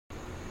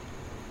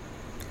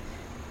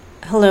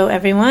Hello,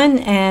 everyone,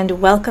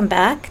 and welcome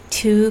back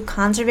to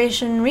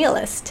Conservation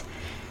Realist.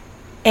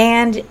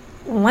 And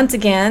once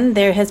again,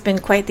 there has been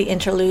quite the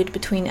interlude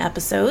between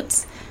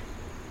episodes.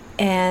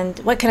 And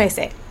what can I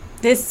say?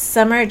 This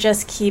summer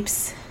just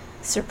keeps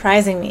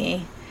surprising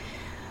me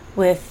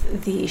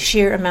with the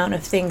sheer amount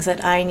of things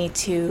that I need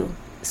to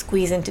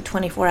squeeze into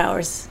 24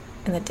 hours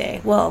in the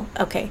day. Well,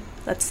 okay,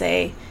 let's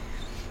say,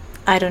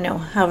 I don't know,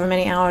 however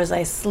many hours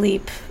I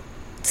sleep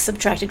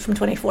subtracted from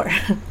 24.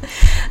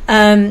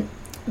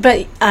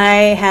 But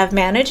I have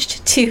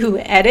managed to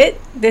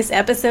edit this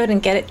episode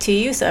and get it to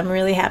you, so I'm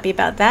really happy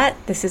about that.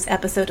 This is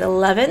episode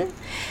 11,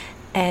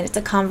 and it's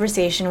a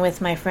conversation with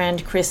my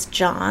friend Chris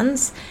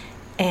Johns.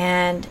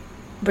 And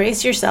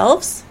brace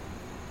yourselves,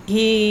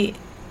 he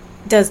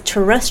does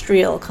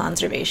terrestrial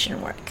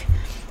conservation work.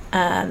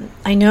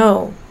 I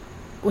know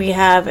we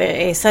have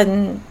a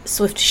sudden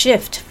swift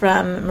shift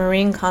from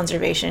marine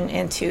conservation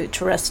into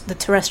the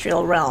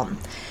terrestrial realm.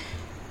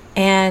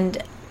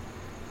 And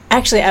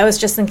actually, I was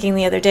just thinking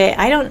the other day,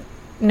 I don't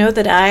know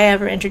that I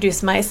ever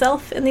introduce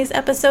myself in these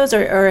episodes,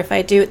 or if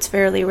I do, it's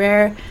fairly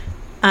rare.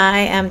 I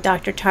am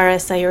Dr. Tara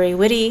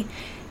Sayuri-Whitty.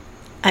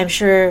 I'm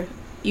sure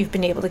you've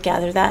been able to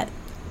gather that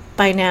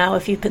by now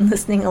if you've been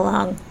listening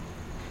along.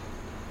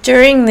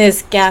 During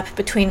this gap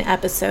between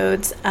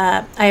episodes,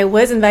 I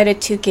was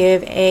invited to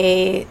give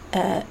a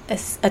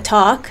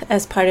talk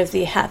as part of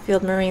the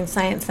Hatfield Marine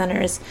Science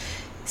Center's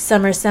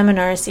summer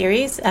seminar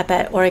series up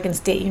at Oregon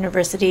State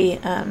University.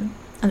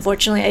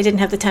 Unfortunately, I didn't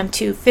have the time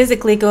to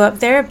physically go up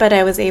there, but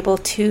I was able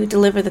to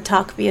deliver the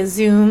talk via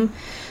Zoom.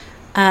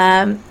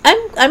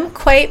 I'm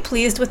quite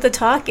pleased with the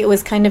talk. It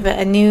was kind of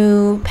a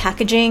new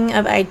packaging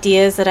of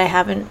ideas that I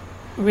haven't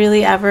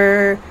really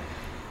ever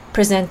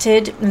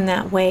presented in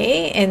that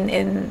way,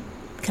 in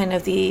kind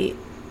of the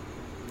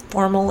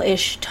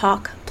formal-ish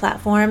talk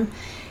platform.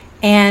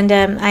 And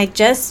I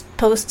just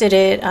posted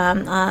it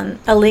on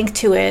a link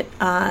to it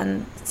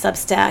on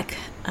Substack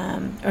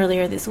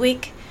earlier this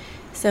week.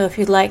 So if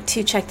you'd like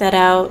to check that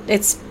out,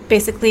 it's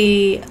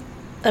basically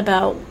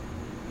about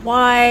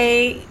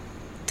why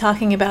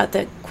talking about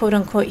the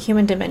quote-unquote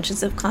human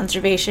dimensions of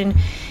conservation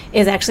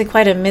is actually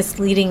quite a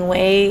misleading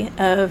way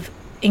of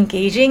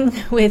engaging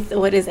with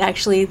what is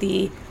actually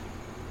the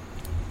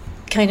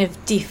kind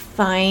of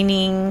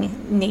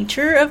defining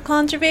nature of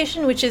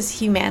conservation, which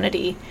is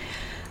humanity.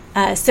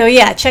 So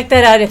yeah, check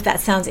that out if that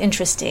sounds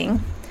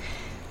interesting.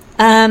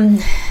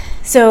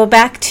 So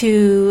back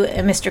to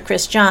Mr.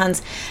 Chris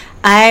Johns.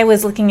 I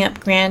was looking up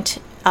grant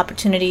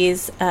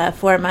opportunities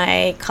for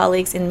my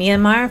colleagues in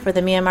Myanmar for the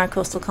Myanmar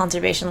Coastal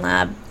Conservation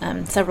Lab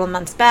several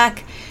months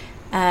back,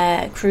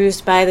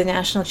 cruised by the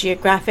National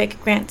Geographic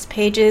grants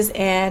pages,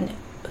 and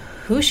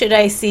who should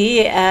I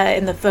see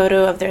in the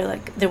photo of their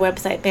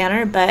website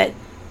banner but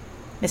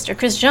Mr.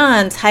 Chris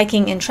Johns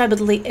hiking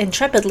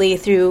intrepidly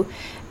through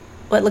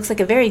what looks like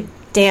a very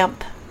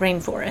damp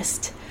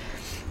rainforest.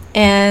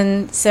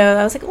 And so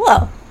I was like,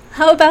 well,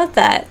 how about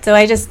that? So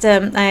I just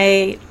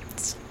I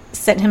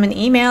sent him an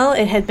email.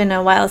 It had been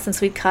a while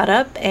since we'd caught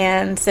up,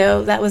 and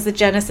so that was the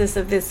genesis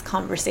of this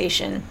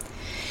conversation.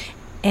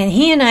 And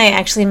he and I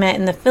actually met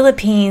in the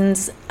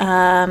Philippines,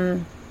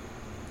 over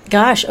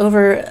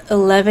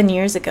 11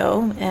 years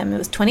ago. It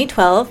was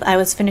 2012. I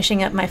was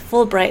finishing up my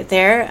Fulbright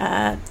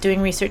there,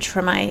 doing research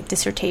for my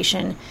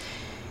dissertation.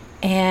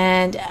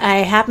 And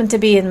I happened to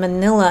be in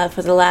Manila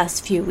for the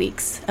last few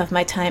weeks of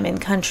my time in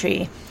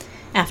country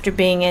after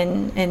being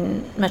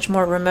in much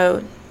more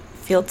remote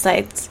field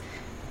sites.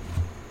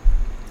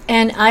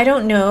 And I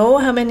don't know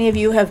how many of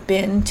you have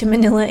been to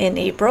Manila in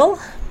April.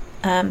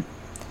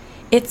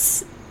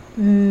 It's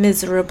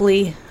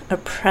miserably,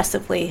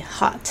 oppressively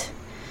hot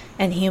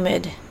and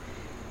humid.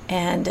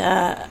 And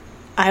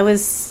I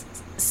was,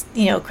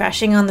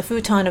 crashing on the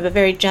futon of a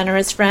very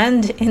generous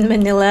friend in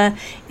Manila,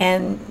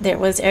 and there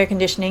was air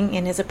conditioning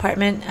in his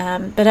apartment.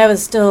 But I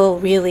was still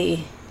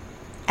really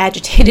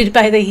agitated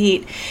by the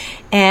heat.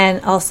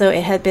 And also,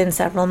 it had been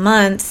several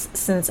months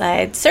since I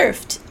had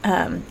surfed.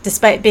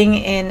 Despite being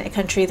in a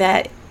country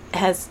that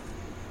has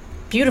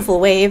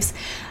beautiful waves,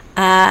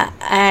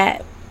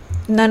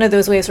 none of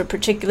those waves were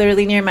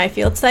particularly near my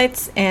field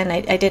sites, and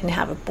I didn't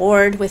have a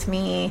board with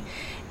me,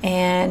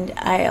 and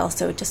I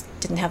also just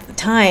didn't have the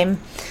time.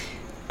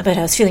 But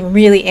I was feeling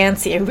really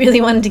antsy. I really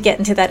wanted to get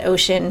into that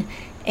ocean,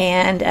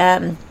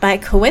 and by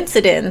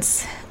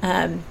coincidence,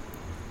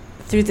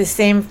 through the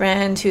same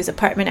friend whose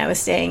apartment I was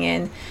staying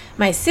in,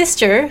 my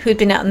sister, who'd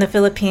been out in the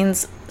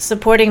Philippines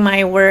supporting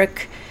my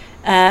work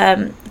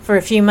for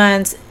a few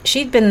months,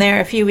 she'd been there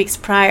a few weeks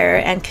prior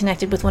and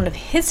connected with one of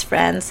his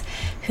friends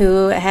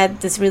who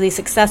had this really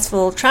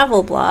successful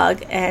travel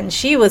blog, and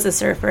she was a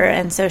surfer,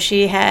 and so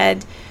she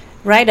had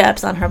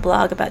write-ups on her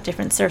blog about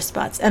different surf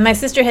spots. And my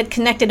sister had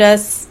connected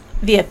us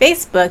via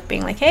Facebook,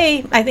 being like,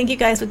 hey, I think you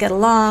guys would get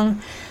along,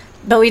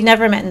 but we'd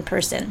never met in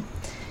person.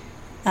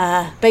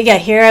 But yeah,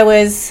 here I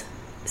was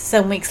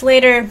some weeks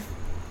later,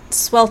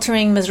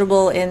 sweltering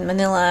miserable in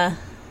Manila,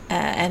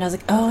 and I was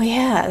like, oh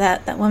yeah,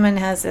 that woman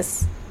has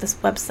this this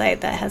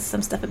website that has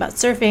some stuff about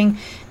surfing.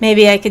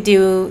 Maybe I could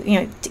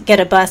get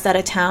a bus out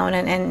of town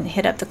and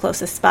hit up the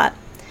closest spot.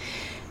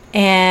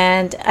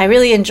 And I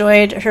really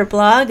enjoyed her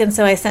blog, and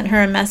so I sent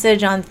her a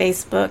message on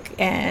Facebook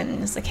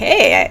and was like,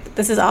 hey,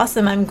 this is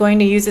awesome. I'm going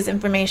to use this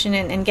information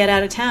and get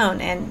out of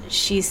town. And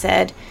she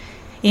said,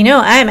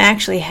 I'm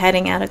actually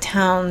heading out of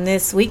town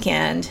this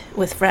weekend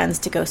with friends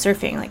to go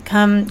surfing. Like,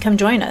 come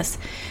join us.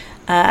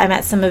 I'm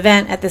at some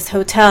event at this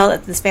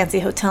fancy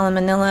hotel in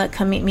Manila.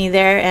 Come meet me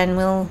there, and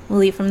we'll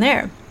leave from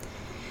there.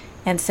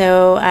 And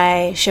so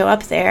I show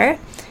up there,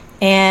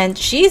 and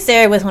she's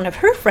there with one of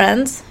her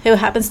friends, who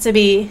happens to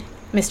be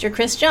Mr.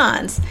 Chris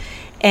Johns.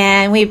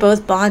 And we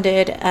both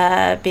bonded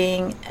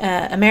being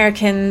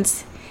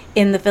Americans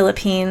in the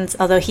Philippines,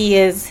 although he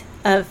is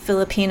of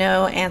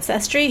Filipino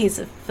ancestry. He's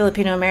a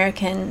Filipino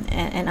American,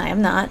 and I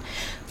am not.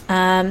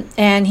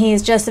 And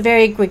he's just a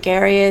very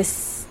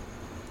gregarious,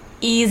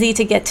 easy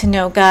to get to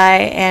know guy.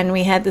 And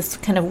we had this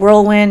kind of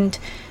whirlwind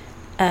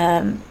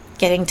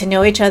getting to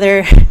know each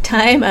other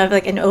time of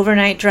like an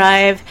overnight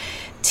drive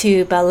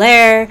to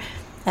Baler,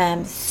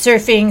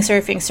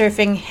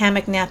 surfing,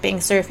 hammock napping,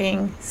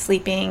 surfing,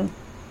 sleeping,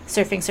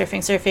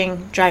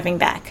 surfing, driving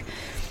back.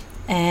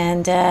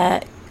 And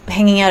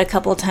hanging out a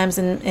couple of times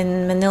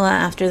in Manila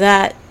after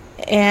that.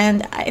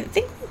 And I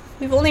think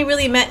we've only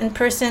really met in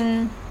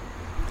person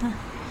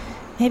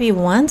maybe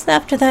once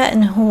after that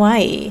in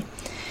Hawaii.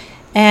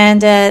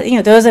 And,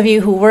 those of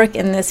you who work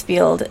in this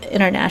field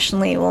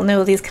internationally will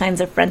know these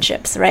kinds of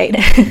friendships, right?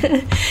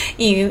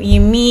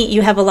 You meet,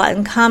 you have a lot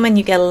in common,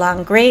 you get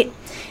along great,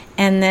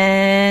 and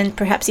then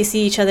perhaps you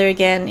see each other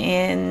again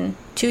in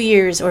 2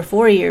 years or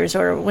 4 years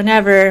or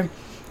whenever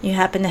you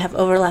happen to have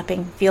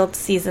overlapping field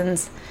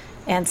seasons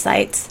and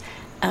sites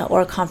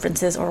or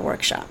conferences or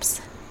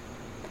workshops.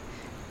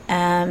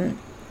 A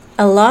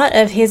lot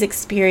of his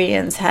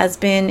experience has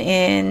been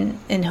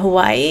in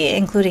Hawaii,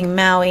 including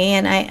Maui,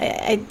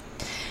 and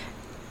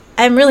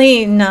I'm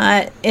really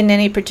not in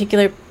any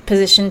particular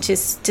position to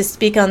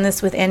speak on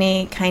this with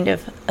any kind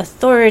of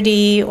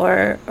authority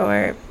or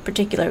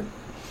particular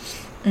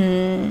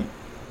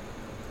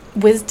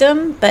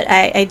wisdom, but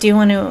I do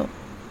want to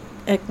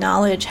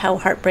acknowledge how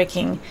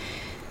heartbreaking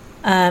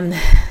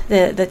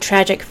the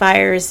tragic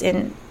fires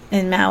in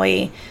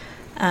Maui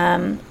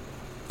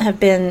have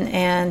been,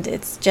 and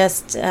it's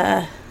just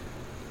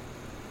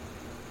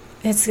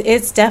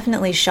it's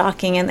definitely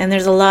shocking, and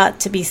there's a lot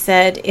to be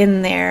said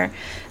in there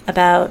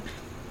about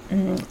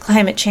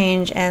climate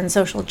change and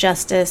social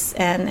justice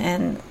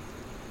and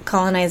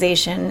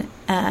colonization,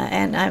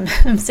 and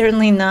I'm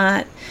certainly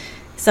not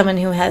someone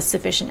who has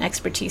sufficient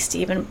expertise to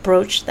even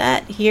broach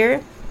that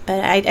here,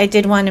 but I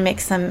did want to make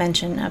some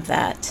mention of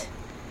that.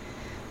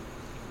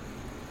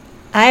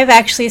 I've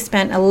actually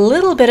spent a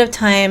little bit of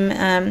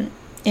time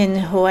in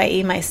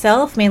Hawaii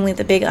myself, mainly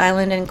the Big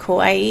Island and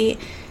Kauai,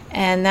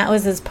 and that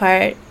was as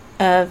part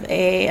of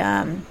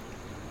a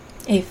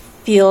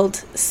field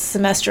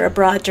semester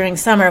abroad during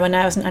summer when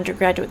I was an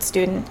undergraduate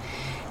student,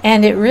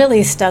 and it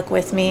really stuck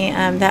with me.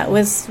 That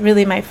was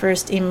really my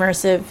first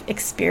immersive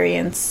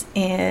experience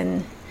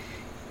in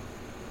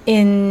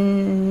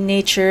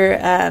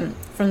nature,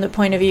 from the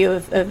point of view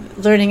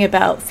of learning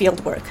about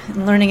field work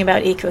and learning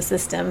about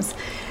ecosystems.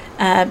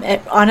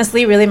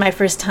 Honestly, really my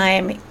first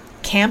time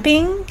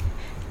camping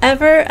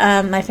ever.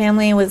 My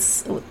family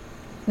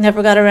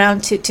never got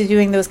around to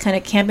doing those kind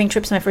of camping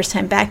trips. My first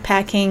time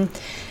backpacking,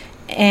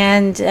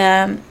 and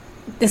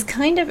this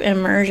kind of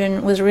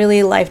immersion was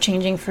really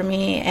life-changing for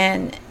me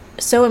and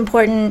so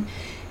important,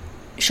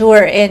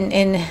 sure,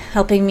 in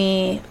helping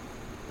me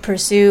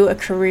pursue a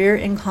career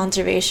in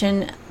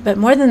conservation, but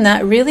more than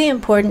that, really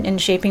important in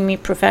shaping me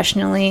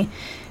professionally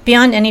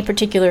beyond any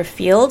particular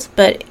field,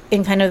 but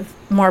in kind of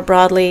more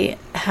broadly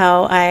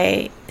how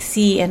I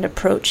see and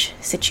approach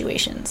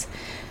situations.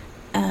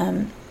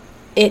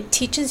 It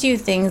teaches you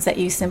things that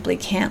you simply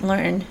can't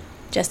learn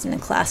just in a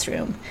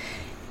classroom.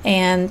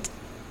 And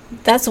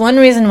that's one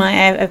reason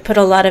why I've put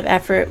a lot of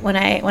effort when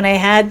I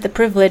had the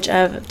privilege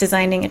of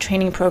designing a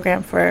training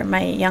program for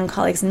my young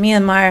colleagues in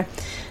Myanmar,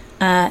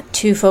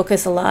 to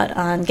focus a lot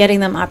on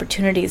getting them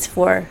opportunities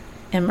for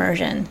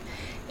immersion.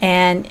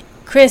 And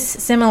Chris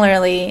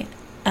similarly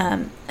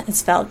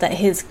has felt that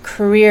his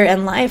career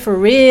and life were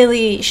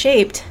really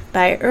shaped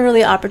by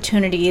early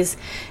opportunities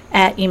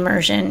at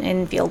immersion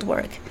in field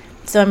work.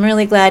 So I'm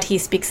really glad he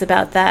speaks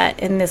about that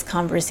in this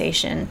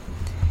conversation.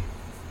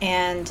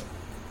 And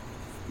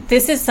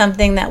this is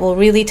something that will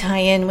really tie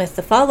in with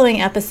the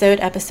following episode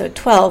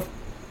 12,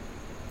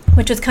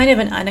 which was kind of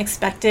an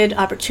unexpected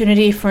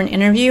opportunity for an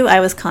interview.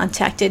 I was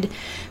contacted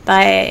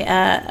by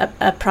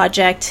a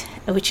project,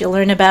 which you'll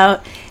learn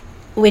about,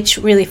 which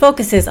really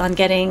focuses on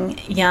getting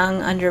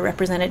young,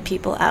 underrepresented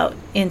people out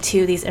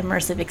into these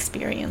immersive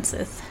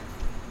experiences.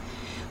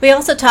 We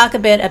also talk a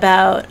bit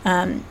about,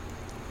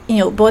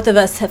 both of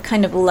us have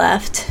kind of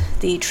left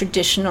the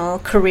traditional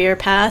career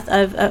path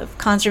of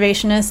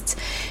conservationists,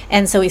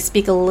 and so we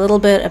speak a little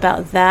bit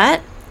about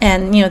that.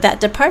 And,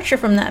 that departure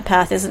from that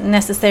path isn't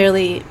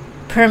necessarily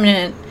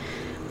permanent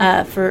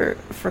for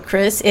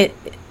Chris.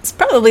 It's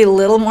probably a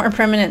little more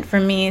permanent for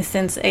me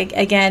since,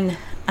 again,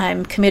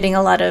 I'm committing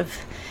a lot of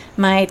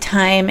my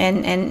time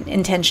and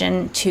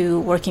intention to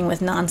working with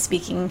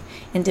non-speaking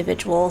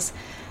individuals.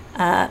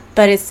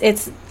 But it's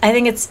I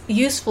think it's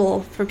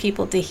useful for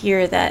people to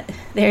hear that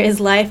there is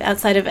life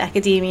outside of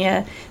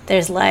academia.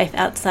 There's life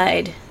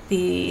outside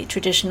the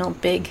traditional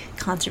big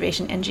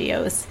conservation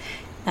NGOs.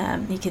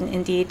 You can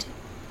indeed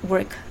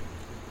work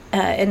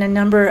in a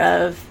number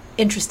of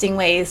interesting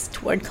ways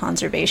toward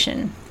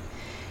conservation.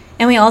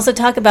 And we also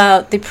talk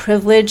about the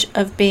privilege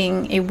of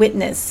being a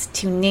witness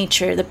to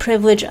nature, the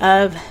privilege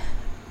of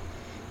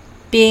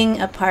being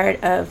a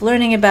part of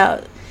learning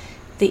about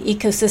the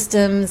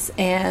ecosystems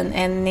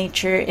and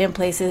nature in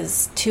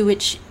places to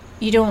which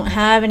you don't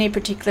have any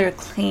particular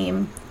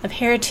claim of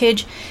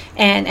heritage,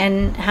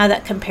 and how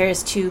that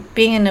compares to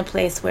being in a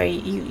place where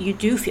you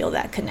do feel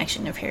that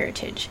connection of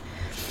heritage.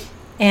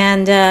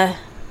 And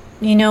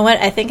you know what?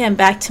 I think I'm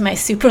back to my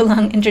super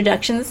long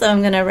introduction, so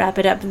I'm going to wrap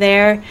it up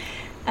there.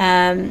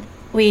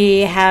 We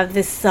have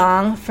this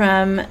song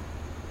from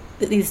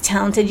these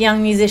talented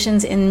young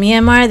musicians in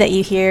Myanmar that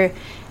you hear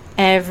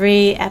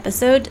every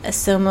episode,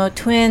 Asomo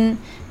Twin,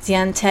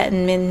 Ziantet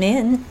and Min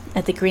Min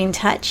at the Green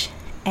Touch,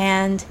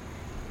 and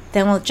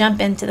then we'll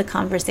jump into the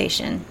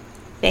conversation.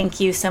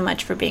 Thank you so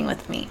much for being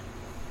with me.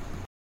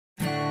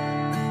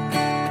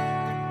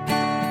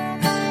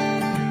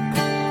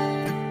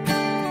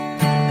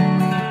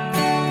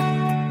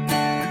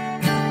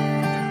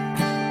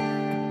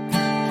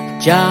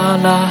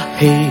 Jala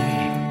hey,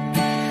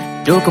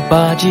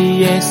 Dokabaji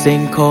ye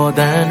sing ko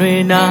dan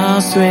re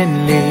na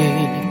swin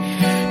le.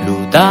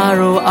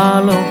 Ludaro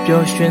along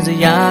pure strings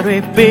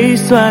yare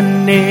base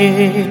one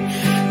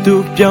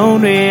to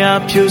pion re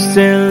up you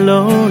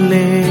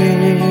slowly.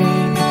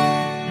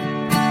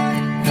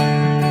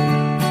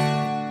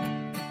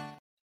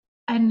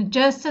 And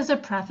just as a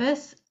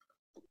preface,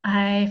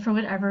 I, for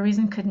whatever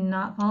reason, could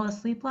not fall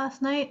asleep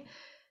last night.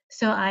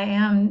 So I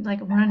am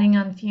like running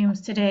on fumes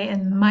today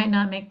and might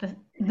not make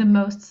the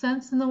most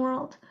sense in the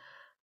world.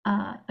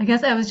 I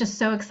guess I was just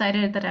so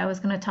excited that I was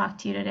going to talk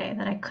to you today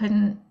that I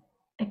couldn't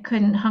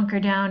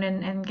hunker down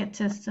and get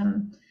to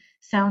some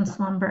sound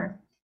slumber.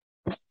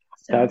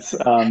 So.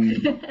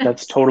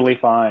 That's totally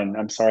fine.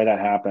 I'm sorry that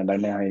happened. I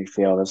know how you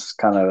feel. This is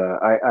kind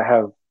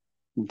of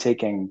I'm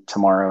taking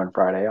tomorrow and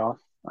Friday off.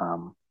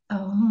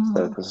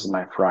 So this is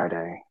my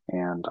Friday,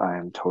 and I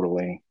am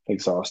totally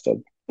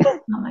exhausted. Oh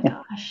my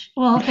gosh.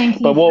 Well, thank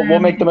you. But we'll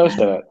make the most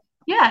of it.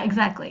 Yeah,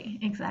 exactly.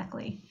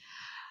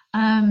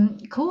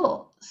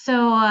 Cool.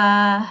 So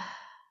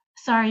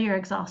sorry you're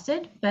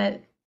exhausted,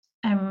 but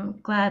I'm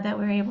glad that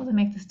we were able to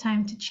make this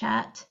time to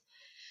chat.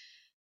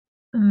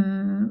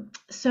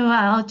 So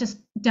I'll just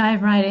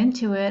dive right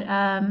into it.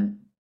 And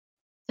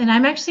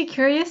I'm actually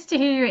curious to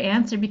hear your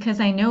answer because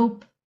I know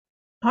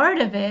part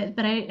of it,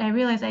 but I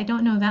realize I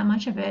don't know that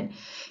much of it.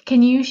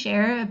 Can you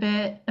share a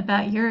bit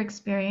about your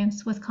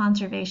experience with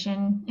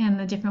conservation and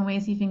the different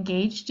ways you've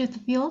engaged with the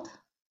field?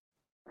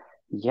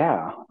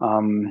 Yeah.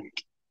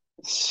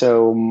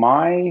 So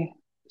my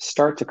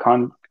start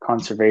to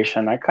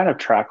conservation, I kind of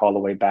track all the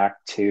way back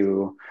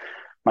to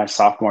my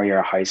sophomore year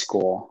of high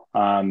school,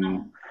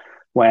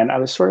 when I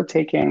was sort of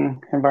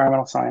taking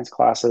environmental science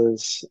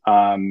classes,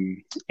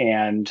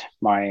 and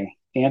my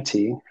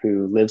auntie,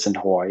 who lives in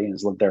Hawaii and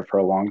has lived there for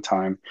a long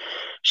time,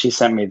 she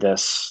sent me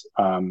this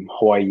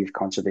Hawaii Youth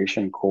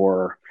Conservation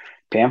Corps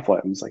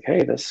pamphlet and was like,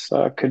 hey, this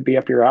could be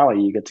up your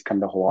alley. You get to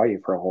come to Hawaii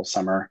for a whole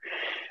summer.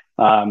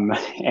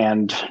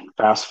 And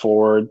fast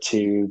forward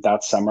to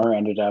that summer,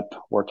 ended up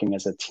working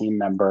as a team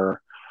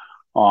member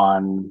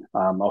on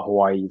a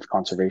Hawaii Youth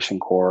Conservation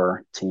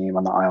Corps team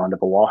on the island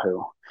of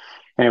Oahu.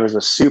 And it was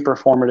a super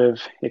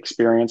formative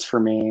experience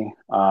for me.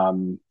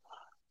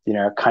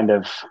 It kind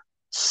of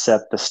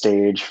set the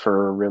stage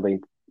for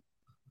really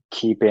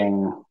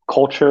keeping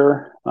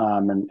culture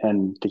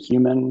and the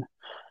human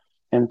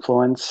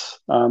influence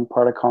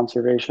part of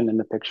conservation in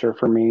the picture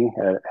for me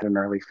at an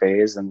early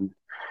phase. And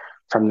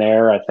from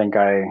there, I think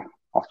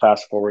I'll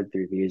fast forward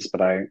through these,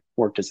 but I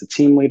worked as a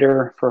team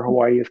leader for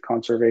Hawaii Youth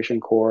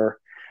Conservation Corps.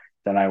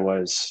 Then I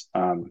was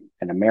an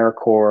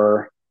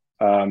AmeriCorps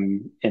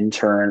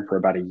intern for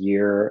about a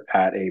year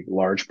at a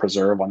large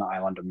preserve on the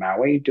island of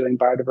Maui doing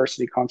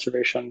biodiversity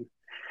conservation.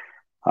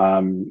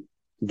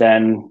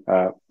 Then,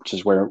 which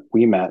is where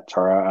we met,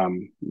 Tara,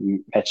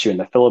 met you in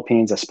the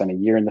Philippines. I spent a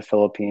year in the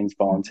Philippines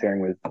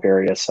volunteering with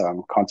various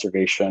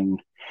conservation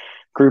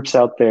groups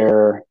out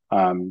there,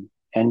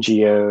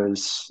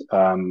 NGOs,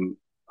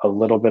 a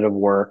little bit of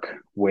work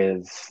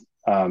with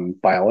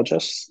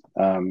biologists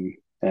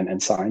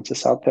and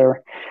scientists out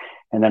there.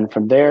 And then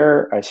from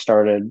there, I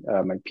started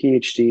my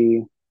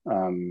PhD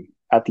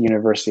at the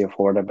University of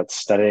Florida, but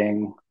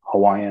studying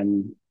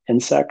Hawaiian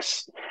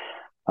insects.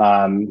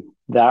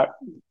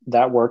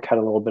 That work had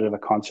a little bit of a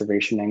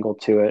conservation angle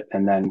to it.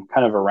 And then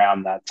kind of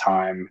around that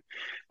time,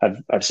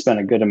 I've spent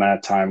a good amount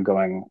of time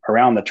going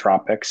around the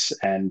tropics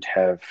and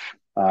have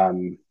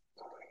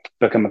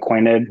become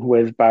acquainted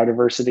with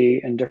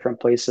biodiversity in different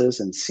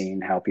places and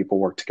seen how people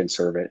work to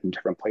conserve it in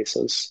different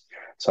places.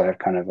 So I have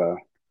kind of a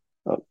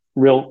a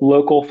real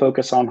local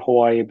focus on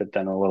Hawaii, but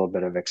then a little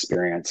bit of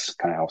experience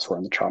kind of elsewhere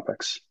in the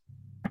tropics.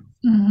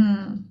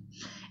 Hmm.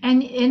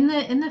 And in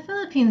the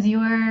Philippines, you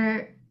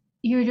were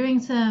doing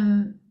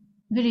some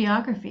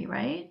videography,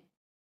 right?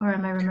 Or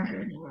am I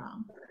remembering it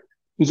wrong?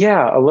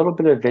 Yeah, a little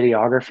bit of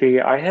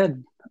videography. I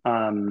had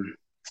um,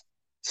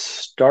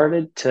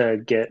 started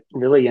to get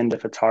really into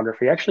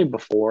photography actually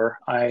before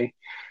I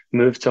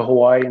moved to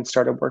Hawaii and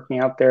started working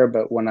out there.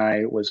 But when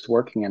I was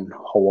working in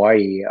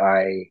Hawaii,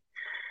 I,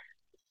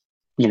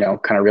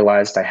 kind of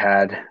realized I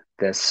had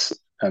this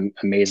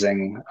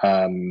amazing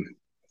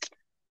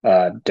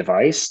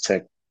device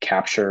to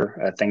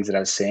capture things that I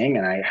was seeing,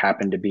 and I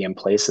happened to be in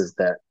places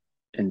that,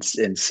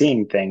 in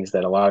seeing things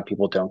that a lot of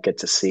people don't get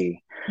to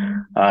see.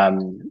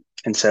 Mhm.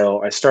 And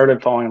so I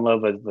started falling in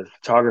love with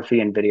photography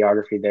and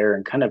videography there,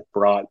 and kind of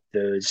brought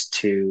those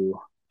two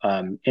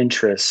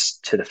interests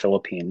to the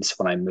Philippines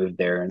when I moved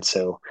there. And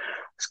so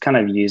I was kind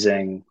of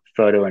using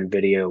photo and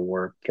video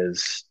work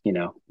as,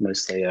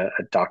 mostly a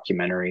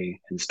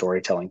documentary and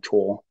storytelling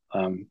tool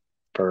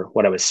for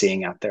what I was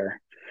seeing out there.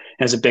 And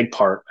it was a big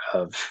part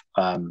of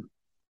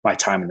my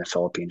time in the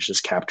Philippines,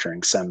 just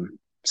capturing some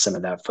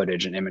of that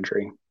footage and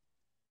imagery.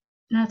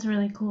 That's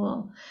really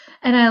cool.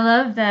 And I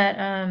love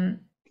that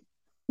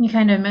you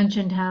kind of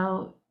mentioned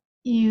how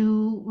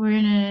you were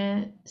in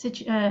a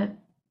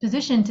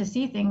position to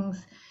see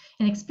things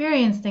and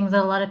experience things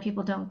that a lot of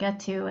people don't get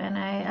to. And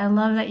I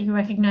love that you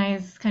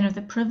recognize kind of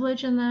the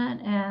privilege in that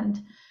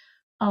and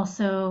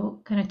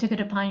also kind of took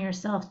it upon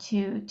yourself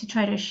to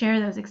try to share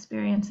those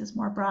experiences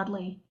more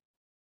broadly.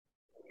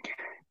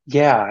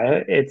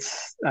 Yeah,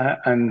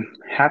 I'm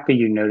happy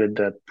you noted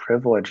the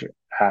privilege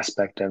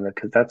aspect of it,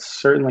 because that's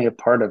certainly a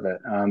part of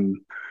it.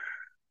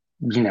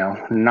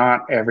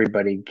 Not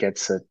everybody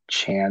gets a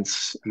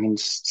chance. I mean,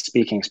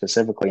 speaking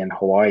specifically in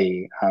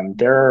Hawaii,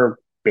 there are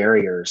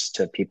barriers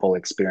to people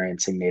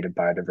experiencing native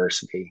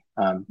biodiversity,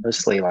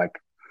 mostly like,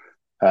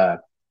 uh,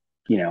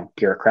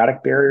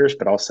 bureaucratic barriers,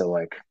 but also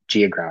like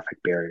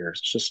geographic barriers.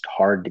 It's just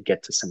hard to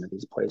get to some of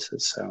these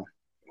places. So,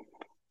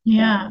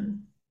 yeah.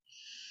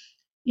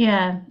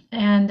 Yeah,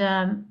 yeah.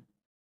 And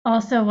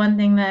also one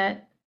thing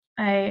that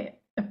I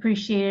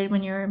appreciated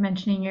when you were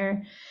mentioning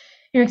your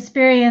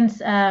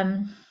experience,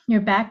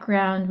 your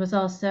background was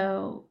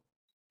also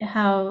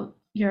how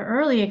your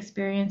early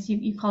experience,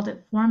 you called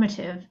it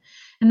formative.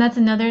 And that's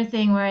another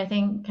thing where I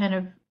think kind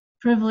of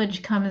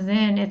privilege comes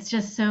in. It's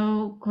just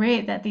so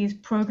great that these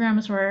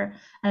programs were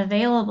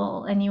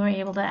available and you were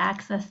able to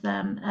access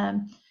them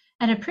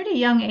at a pretty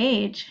young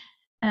age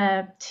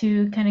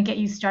to kind of get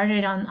you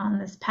started on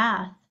this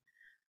path.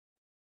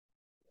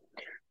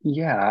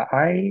 Yeah,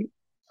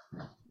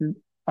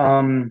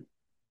 um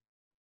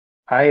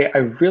I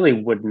really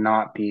would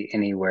not be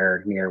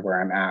anywhere near where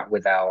I'm at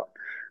without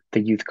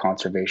the Youth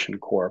Conservation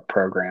Corps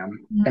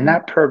program. And Mm,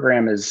 that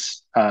program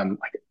is,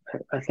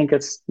 I think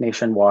it's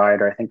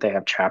nationwide, or I think they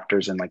have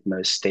chapters in like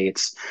most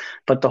states.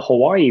 But the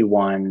Hawaii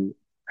one,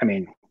 I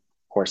mean,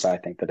 of course, I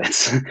think that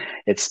it's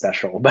it's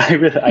special, but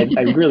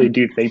I really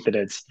do think that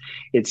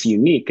it's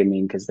unique. I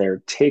mean, because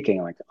they're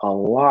taking like a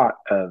lot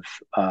of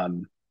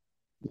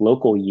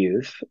local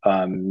youth,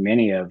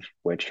 many of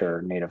which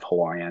are Native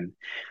Hawaiian,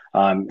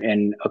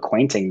 and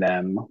acquainting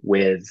them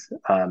with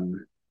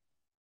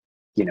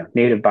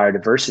native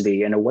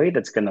biodiversity in a way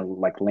that's going to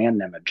like land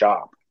them a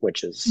job,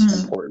 which is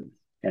mm, important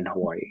in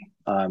Hawaii.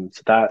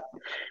 So that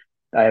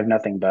I have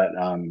nothing but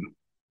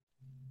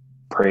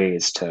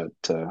praise to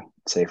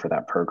say for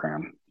that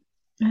program.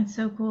 that's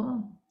so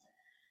cool.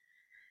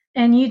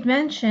 And you'd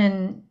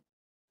mentioned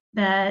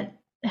that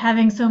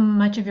having so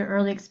much of your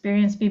early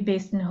experience be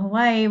based in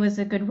Hawaii was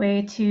a good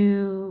way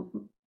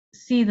to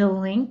see the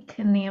link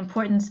and the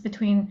importance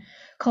between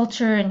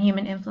culture and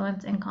human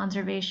influence and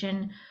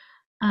conservation.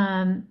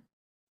 Um,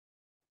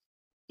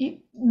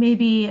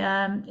 Maybe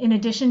in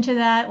addition to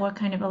that, or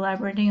kind of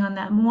elaborating on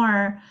that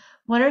more,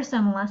 what are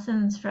some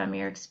lessons from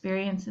your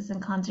experiences in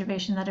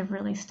conservation that have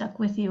really stuck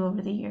with you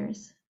over the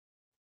years?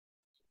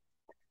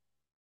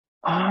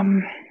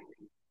 Um,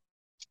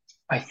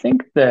 I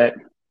think that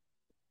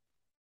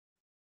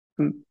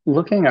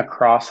looking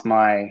across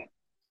my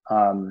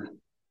um,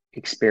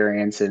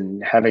 experience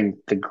and having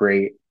the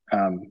great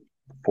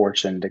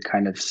fortune to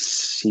kind of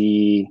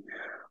see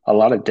a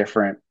lot of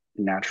different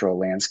natural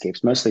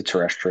landscapes, mostly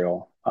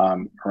terrestrial,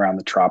 around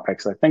the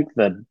tropics. I think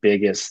the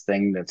biggest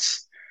thing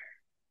that's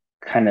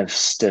kind of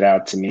stood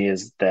out to me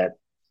is that,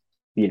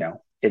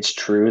 it's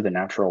true, the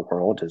natural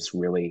world is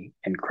really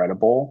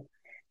incredible.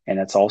 And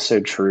it's also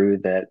true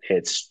that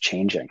it's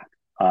changing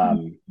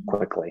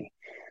quickly.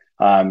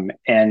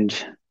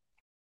 And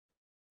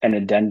an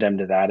addendum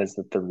to that is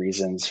that the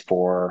reasons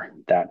for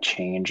that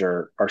change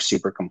are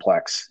super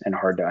complex and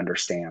hard to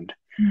understand.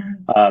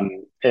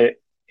 Mm, It,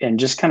 and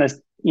just kind of,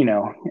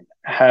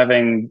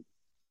 having,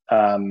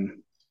 um,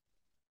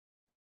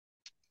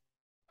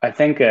 I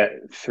think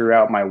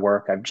throughout my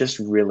work, I've just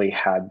really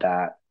had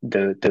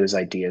those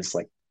ideas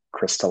like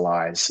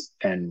crystallize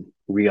and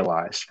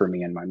realized for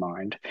me in my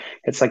mind.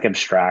 It's like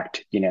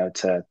abstract,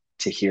 to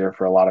hear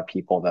for a lot of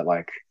people that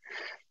like,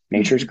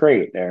 nature's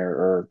great,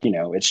 or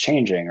it's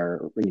changing,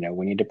 or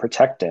we need to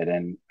protect it.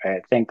 And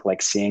I think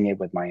like seeing it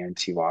with my own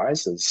two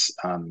eyes is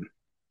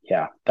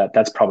yeah,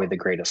 that's probably the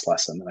greatest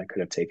lesson that I could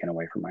have taken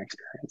away from my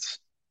experience.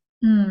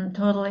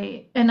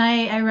 Totally. And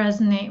I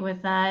resonate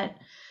with that.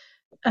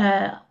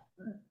 Uh,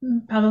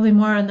 Probably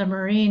more on the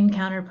marine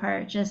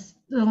counterpart, just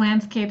the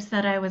landscapes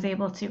that I was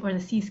able to, or the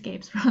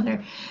seascapes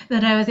rather,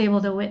 that I was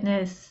able to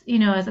witness,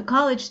 as a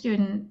college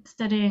student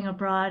studying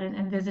abroad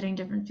and visiting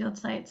different field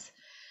sites,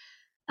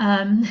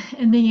 and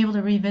being able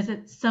to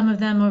revisit some of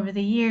them over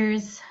the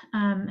years,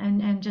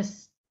 and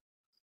just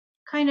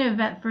kind of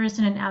at first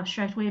in an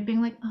abstract way,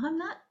 being like, oh,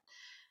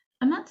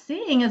 I'm not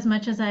seeing as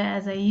much as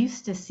I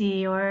used to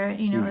see, or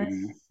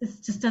Hmm. it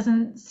just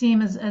doesn't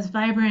seem as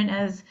vibrant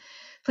as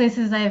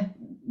places I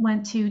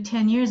went to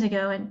 10 years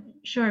ago. And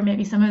sure,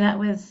 maybe some of that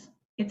was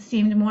it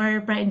seemed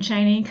more bright and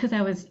shiny because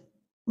I was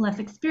less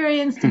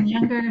experienced and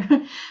younger.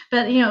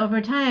 But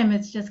over time,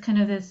 it's just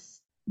kind of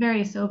this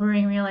very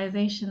sobering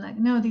realization that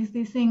no, these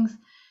things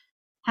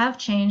have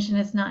changed, and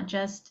it's not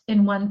just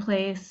in one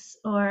place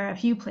or a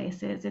few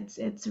places.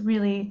 It's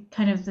really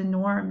kind of the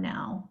norm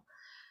now.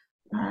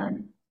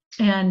 Um,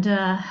 and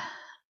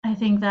I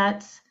think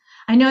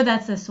I know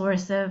that's a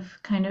source of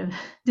kind of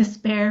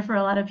despair for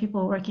a lot of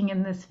people working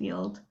in this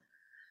field.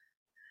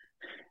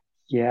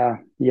 Yeah,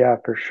 yeah,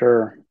 for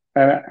sure.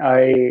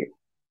 I'm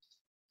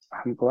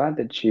glad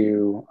that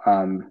you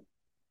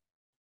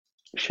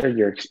shared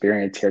your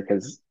experience here,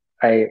 because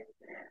I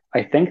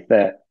I think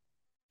that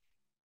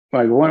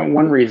like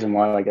one reason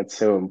why like it's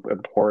so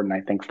important,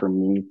 I think, for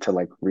me to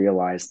like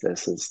realize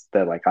this is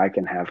that like I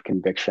can have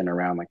conviction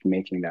around like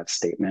making that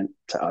statement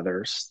to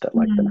others that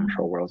like the Mm,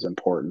 natural world is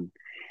important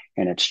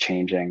and it's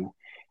changing.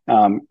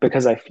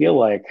 Because I feel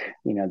like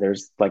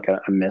there's like a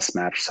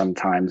mismatch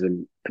sometimes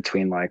in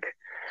between like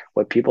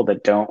what people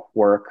that don't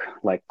work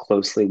like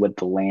closely with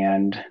the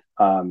land,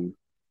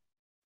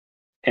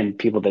 and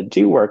people that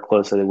do work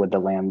closely with the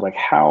land, like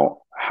how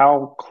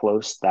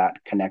close that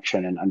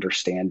connection and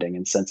understanding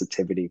and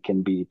sensitivity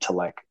can be to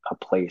like a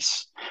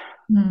place.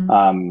 mm,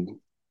 um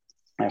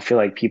I feel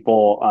like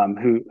people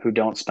who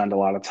don't spend a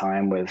lot of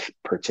time with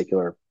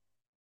particular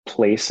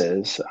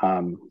places,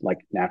 like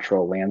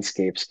natural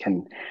landscapes,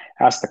 can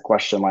ask the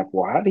question like,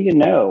 well, how do you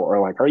know, or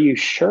like, are you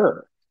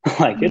sure?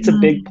 Like, it's a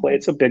big mm. place,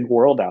 it's a big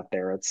world out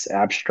there, it's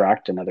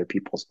abstract in other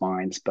people's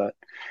minds, but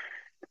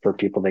for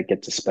people that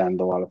get to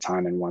spend a lot of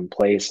time in one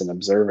place and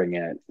observing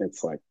it,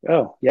 it's like,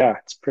 oh yeah,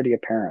 it's pretty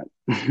apparent.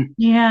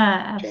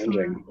 Yeah, Changing.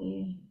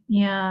 absolutely.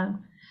 Yeah.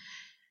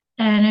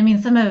 And I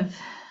mean,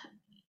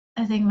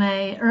 I think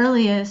my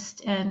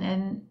earliest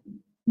and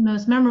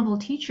most memorable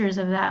teachers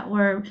of that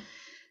were,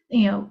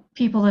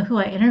 people who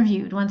I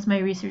interviewed once my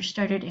research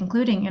started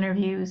including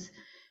interviews,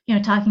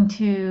 talking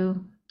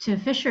to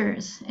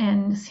fishers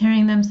and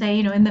hearing them say,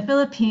 in the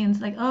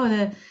Philippines, like,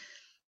 oh,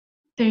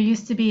 there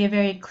used to be a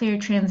very clear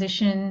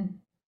transition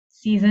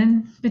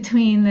season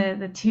between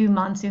the two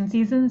monsoon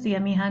seasons, the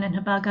Amihan and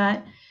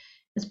Habagat.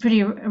 It's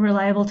pretty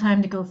reliable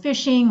time to go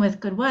fishing with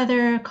good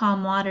weather,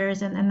 calm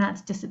waters, and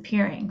that's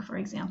disappearing, for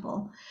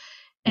example.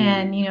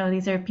 And Mm.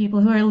 these are people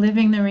who are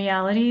living the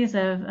realities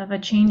of a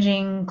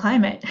changing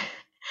climate.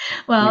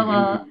 While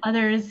Hmm.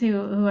 others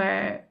who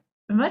are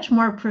much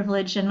more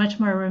privileged and much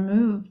more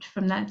removed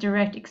from that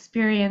direct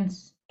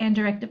experience and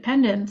direct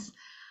dependence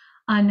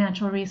on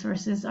natural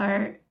resources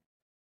are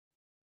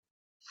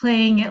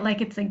playing it like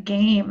it's a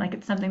game, like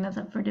it's something that's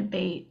up for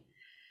debate.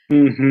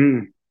 Hmm.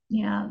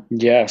 Yeah,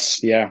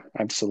 Yes, yeah,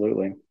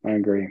 absolutely, I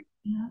agree.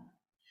 yeah.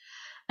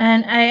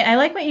 And I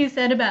like what you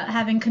said about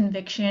having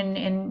conviction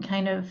and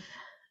kind of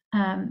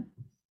um,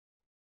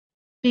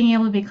 being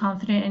able to be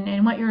confident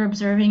in what you're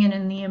observing and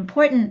in the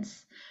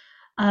importance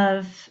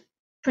of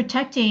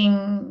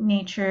protecting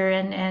nature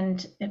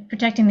and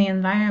protecting the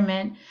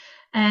environment.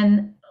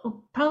 And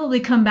we'll probably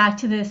come back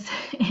to this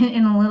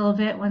in a little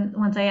bit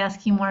once I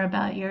ask you more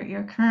about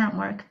your current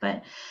work.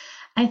 But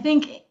I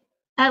think,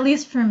 at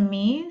least for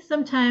me,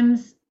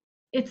 sometimes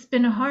it's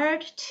been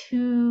hard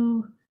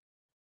to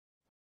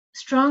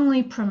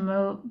strongly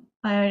promote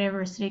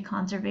biodiversity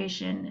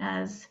conservation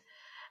as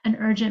an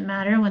urgent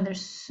matter when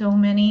there's so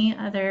many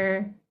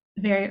other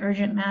very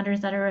urgent matters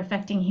that are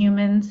affecting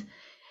humans,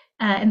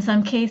 in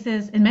some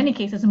cases, in many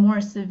cases,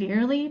 more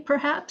severely,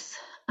 perhaps,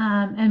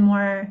 and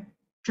more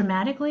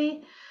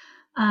dramatically.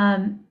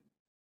 Um,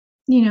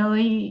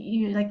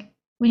 you like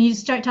when you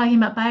start talking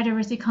about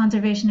biodiversity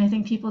conservation, I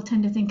think people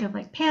tend to think of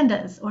like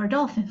pandas or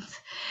dolphins,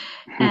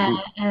 and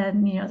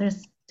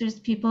there's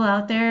people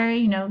out there,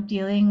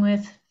 dealing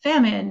with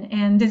famine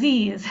and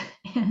disease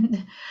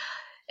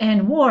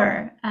and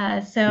war.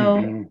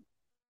 So Hmm.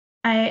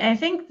 I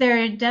think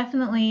there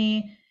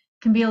definitely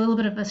can be a little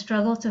bit of a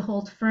struggle to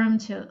hold firm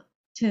to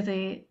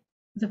the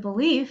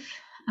belief,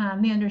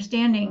 the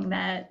understanding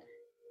that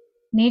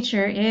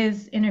nature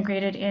is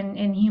integrated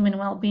in human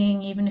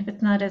well-being, even if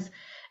it's not as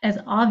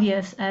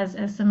obvious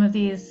as some of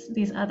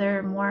these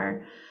other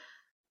more,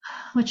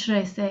 what should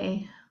I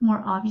say,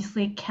 more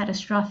obviously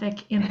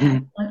catastrophic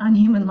impacts on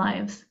human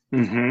lives.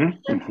 Hmm.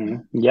 Hmm.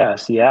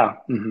 Yes, yeah.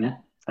 Yeah.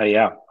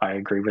 Yeah, I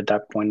agree with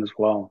that point as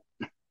well.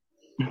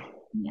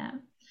 Yeah.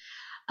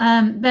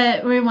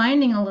 But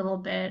rewinding a little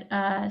bit,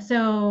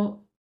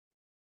 so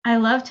I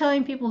love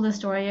telling people the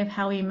story of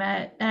how we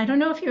met. And I don't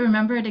know if you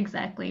remember it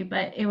exactly,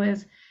 but it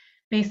was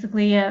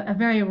basically a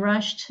very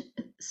rushed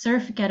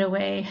surf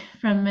getaway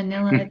from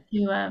Manila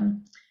to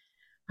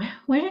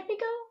where did we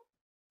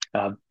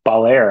go?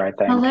 Balair, I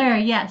think. Belair,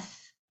 yes.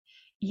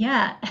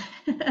 Yeah.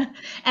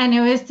 And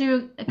it was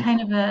through a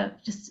kind of a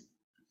just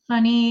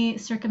funny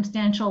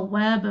circumstantial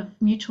web of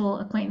mutual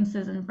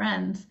acquaintances and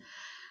friends.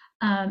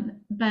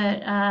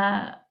 But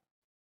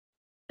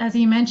as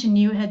you mentioned,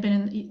 you had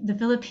been in the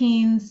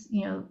Philippines,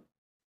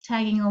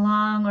 tagging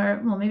along,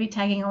 or well, maybe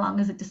tagging along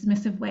is a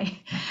dismissive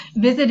way,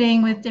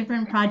 visiting with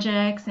different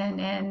projects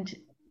and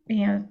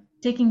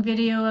taking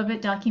video of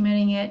it,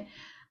 documenting it.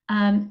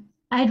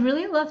 I'd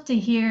really love to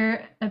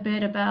hear a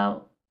bit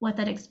about what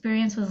that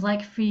experience was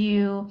like for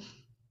you,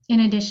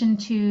 in addition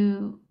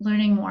to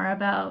learning more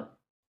about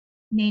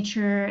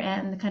nature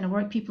and the kind of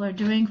work people are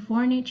doing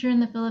for nature in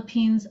the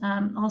Philippines.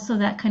 Also,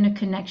 that kind of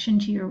connection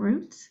to your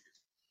roots.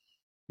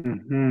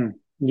 Hmm.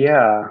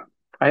 Yeah.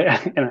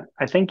 And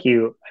I think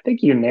you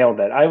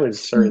nailed it. I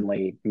was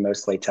certainly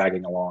mostly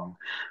tagging along.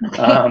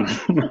 Okay. Um,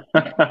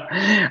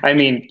 I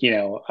mean,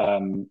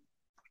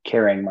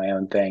 carrying my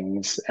own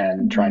things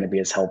and trying to Mhm. be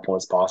as helpful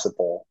as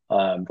possible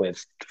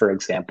with, for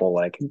example,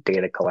 like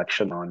data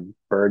collection on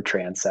bird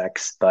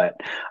transects, but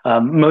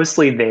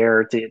mostly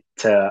there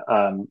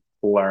to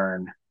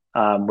learn,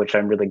 which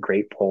I'm really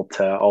grateful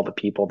to all the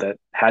people that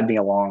had me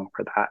along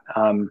for that.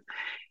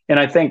 And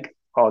I think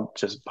I'll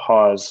just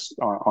pause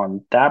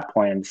on that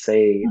point and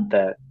say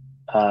that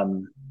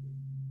um,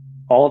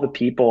 all the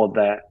people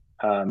that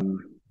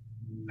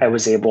I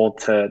was able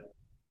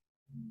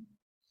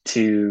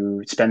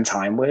to spend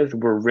time with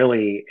were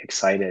really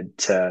excited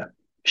to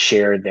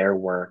share their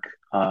work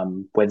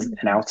with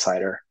an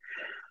outsider.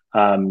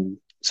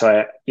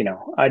 So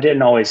I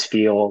didn't always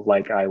feel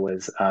like I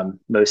was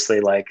mostly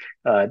like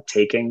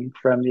taking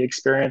from the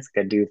experience.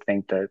 I do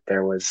think that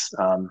there was,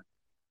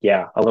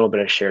 yeah, a little bit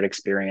of shared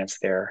experience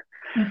there.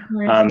 Of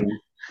course. Um,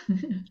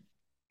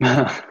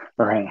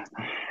 right.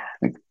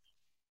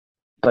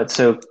 But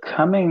so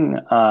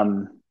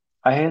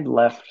I had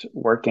left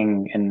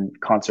working in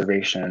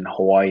conservation in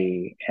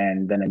Hawaii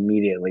and then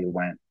immediately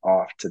went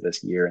off to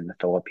this year in the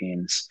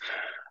Philippines.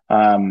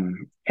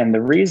 And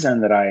the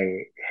reason that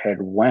I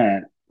had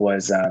went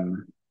was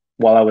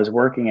while I was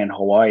working in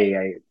Hawaii,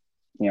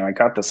 I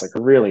got this like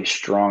really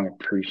strong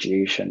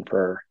appreciation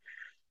for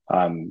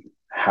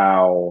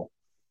how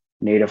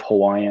Native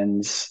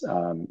Hawaiians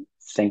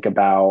think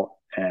about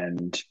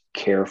and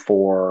care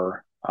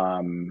for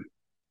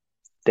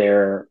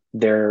their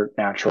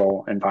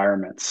natural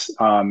environments.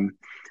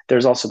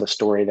 There's also the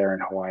story there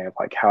in Hawaii of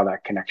like how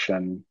that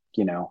connection,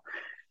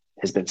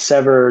 has been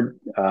severed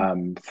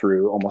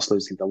through almost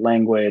losing the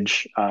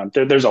language.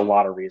 There's a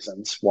lot of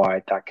reasons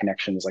why that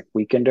connection is like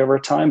weakened over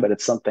time, but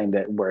it's something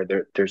that where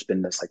there's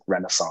been this like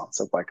renaissance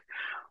of like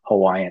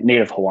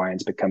Native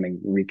Hawaiians becoming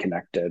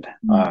reconnected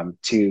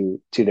to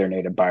their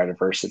native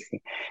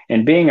biodiversity,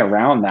 and being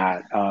around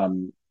that,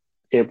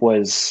 it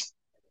was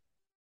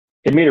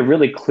it made it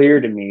really clear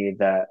to me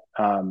that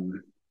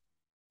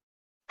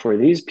for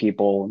these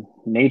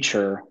people,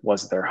 nature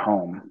was their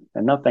home,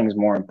 and nothing's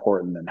more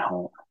important than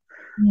home.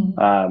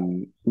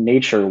 Mm.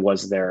 Nature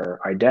was their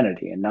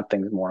identity, and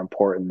nothing's more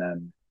important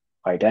than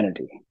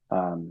identity.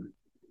 Mm.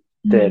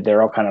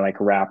 They're all kind of like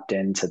wrapped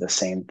into the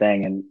same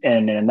thing,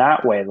 and in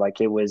that way,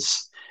 like it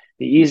was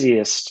the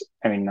easiest.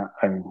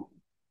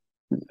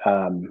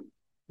 Um,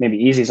 maybe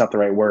easy is not the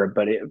right word,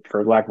 but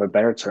for lack of a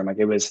better term, like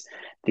it was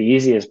the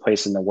easiest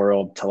place in the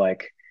world to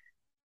like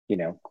you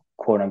know,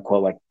 quote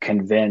unquote, like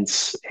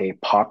convince a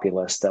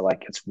populace that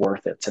like it's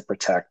worth it to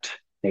protect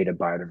native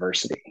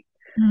biodiversity.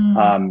 Mm.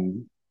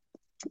 Um,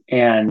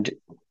 and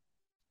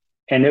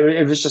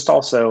it was just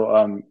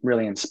also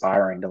really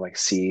inspiring to like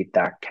see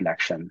that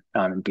connection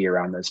and be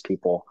around those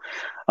people.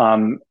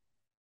 Um,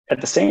 at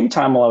the same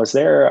time, while I was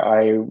there,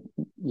 I'm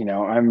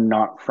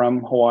not from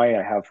Hawaii.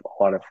 I have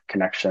a lot of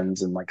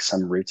connections and like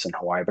some roots in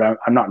Hawaii, but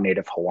I'm not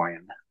native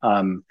Hawaiian.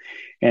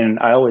 And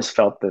I always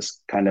felt this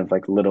kind of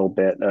like little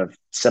bit of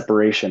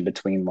separation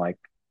between like,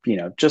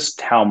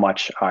 just how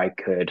much I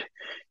could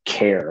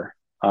care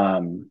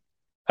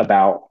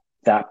about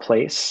that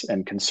place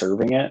and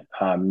conserving it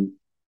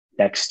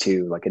next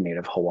to like a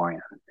native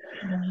Hawaiian,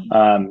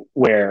 Right.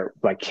 where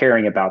like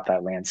caring about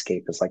that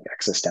landscape is like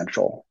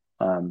existential.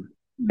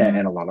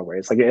 In a Mm. lot of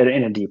ways, like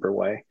in a deeper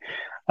way.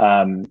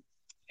 Um,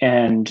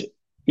 and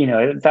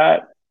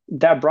that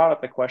brought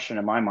up the question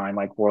in my mind,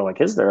 like, well,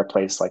 like, is there a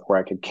place like where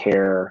I could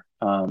care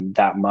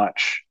that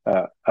much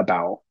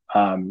about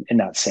in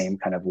that same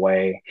kind of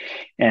way?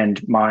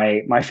 And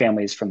my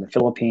family is from the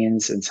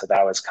Philippines, and so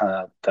that was kind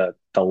of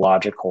the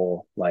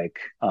logical like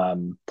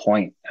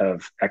point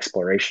of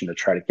exploration to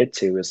try to get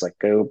to is like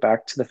go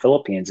back to the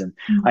Philippines. And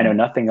I know Mm.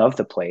 nothing of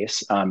the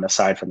place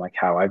aside from like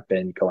how I've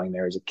been going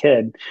there as a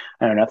kid.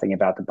 I know nothing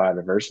about the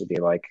biodiversity.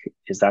 Like,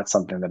 is that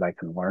something that I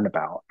can learn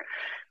about?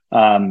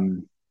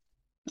 Um,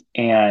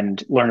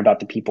 and learn about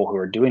the people who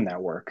are doing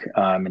that work,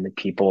 and the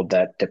people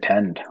that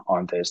depend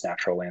on those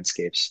natural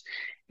landscapes.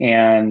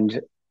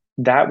 And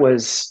that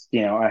was,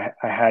 I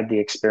had the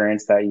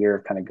experience that year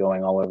of kind of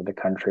going all over the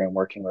country and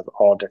working with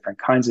all different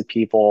kinds of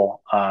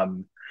people.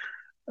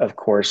 Of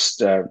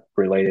course,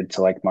 related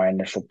to like my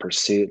initial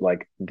pursuit, I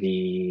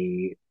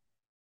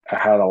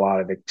had a lot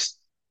of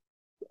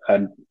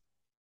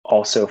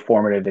also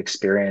formative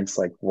experience,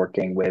 like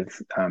working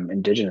with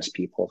indigenous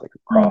people like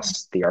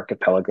across the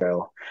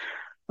archipelago.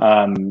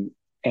 And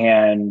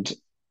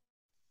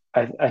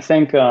I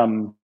think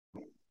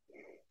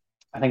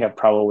I've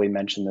probably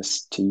mentioned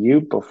this to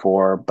you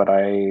before, but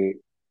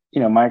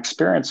my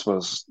experience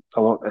was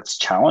it's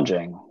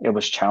challenging. It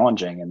was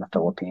challenging in the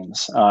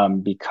Philippines,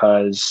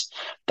 because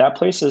that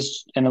place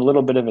is in a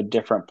little bit of a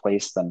different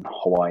place than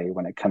Hawaii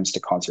when it comes to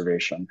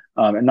conservation.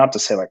 And not to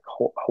say like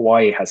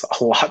Hawaii has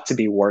a lot to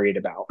be worried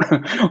about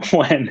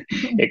when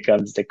it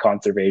comes to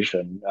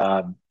conservation.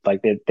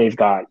 Like they've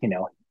got,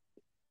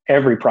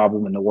 every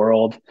problem in the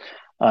world.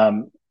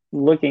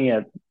 Looking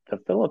at the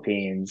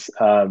Philippines,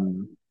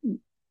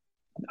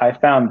 I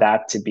found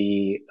that to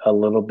be a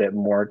little bit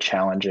more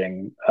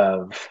challenging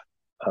of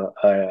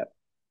a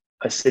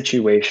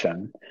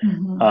situation.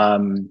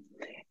 Mm-hmm.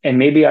 And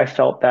maybe I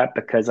felt that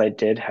because I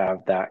did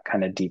have that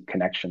kind of deep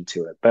connection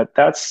to it. But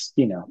that's,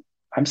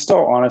 I'm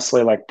still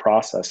honestly like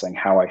processing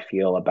how I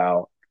feel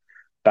about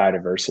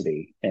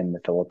biodiversity in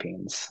the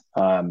Philippines,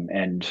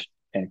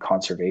 and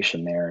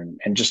conservation there,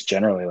 and just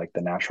generally like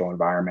the natural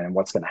environment and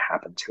what's going to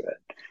happen to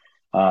it,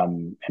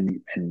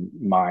 and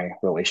my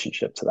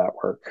relationship to that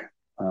work.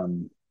 So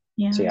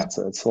Yeah, yeah,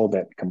 so it's a little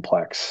bit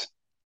complex.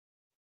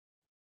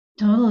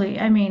 totally.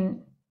 I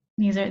mean,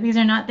 these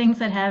are not things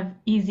that have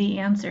easy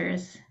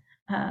answers.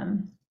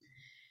 Um,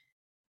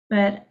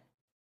 but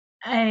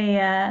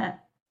I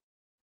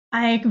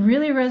I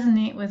really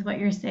resonate with what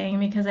you're saying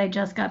because I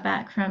just got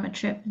back from a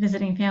trip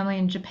visiting family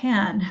in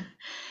Japan,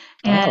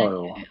 and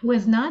Oh, it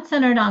was not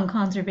centered on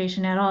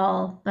conservation at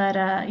all. But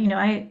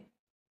I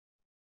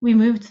we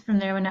moved from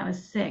there when I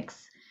was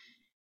 6,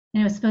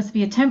 and it was supposed to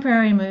be a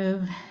temporary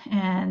move.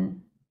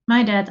 And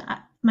my dad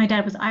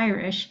was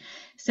Irish,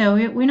 so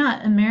we're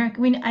not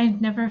American. I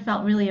never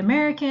felt really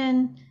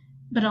American,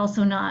 but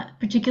also not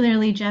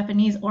particularly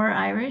Japanese or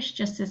Irish,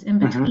 just as in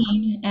hmm,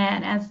 between.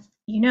 And as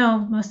you know,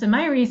 most of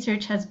my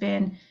research has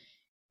been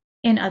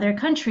in other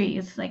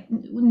countries, like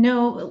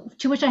no,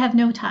 to which I have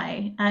no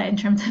tie in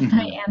terms of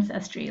my hmm,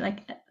 ancestry,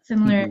 like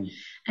similar, hmm,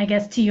 I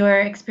guess, to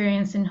your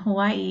experience in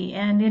Hawaii.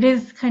 And it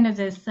is kind of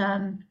this,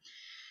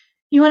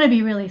 you want to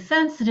be really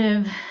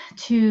sensitive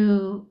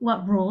to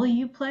what role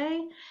you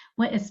play,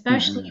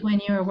 especially hmm.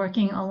 when you're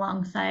working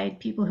alongside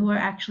people who are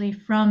actually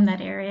from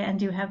that area and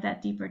do have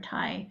that deeper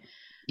tie.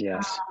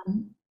 Yes.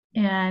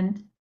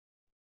 And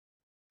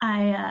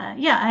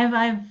yeah,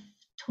 I've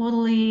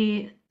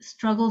totally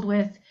struggled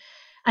with.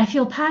 I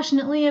feel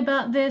passionately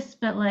about this,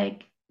 but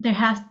like there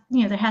has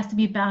to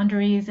be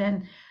boundaries,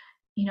 and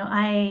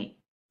I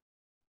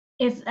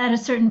it's at a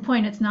certain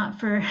point, it's not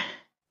for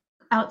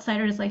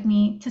outsiders like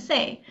me to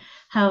say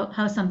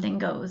how something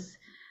goes.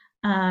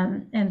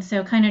 And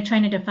so kind of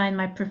trying to define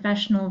my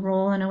professional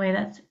role in a way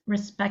that's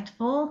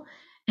respectful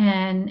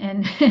and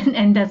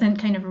and doesn't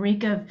kind of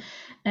reek of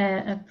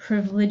a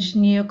privileged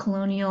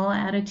neo-colonial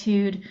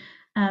attitude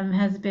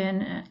has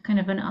been kind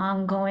of an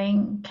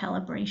ongoing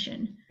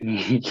calibration.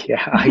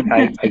 Yeah,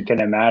 I can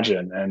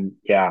imagine. And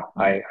yeah,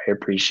 I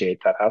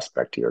appreciate that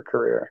aspect of your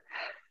career.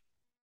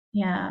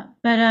 Yeah,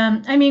 but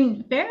I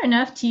mean, fair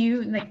enough to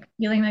you, like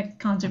feeling that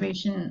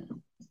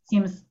conservation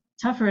seems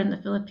tougher in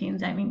the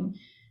Philippines. I mean,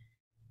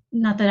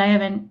 not that I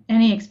have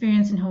any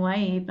experience in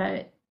Hawaii,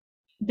 but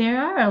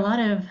there are a lot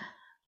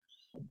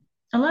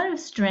of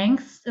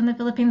strengths in the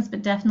Philippines,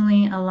 but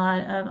definitely a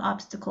lot of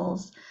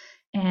obstacles.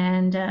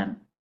 And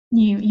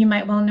you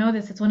might well know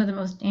this. It's one of the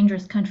most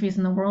dangerous countries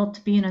in the world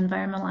to be an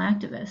environmental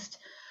activist.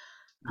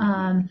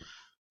 Mhm.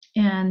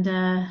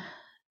 And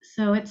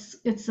so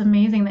it's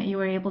amazing that you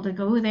were able to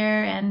go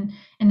there and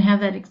have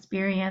that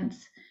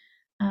experience.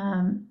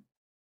 Um,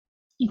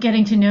 you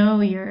getting to know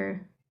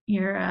your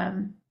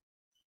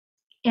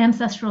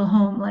ancestral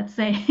home, let's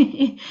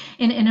say,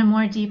 in a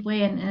more deep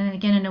way, and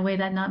again in a way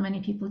that not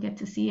many people get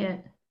to see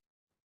it.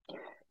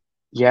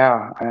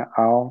 Yeah,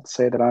 I'll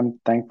say that I'm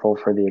thankful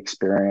for the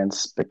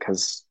experience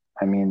because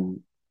I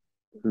mean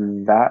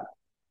that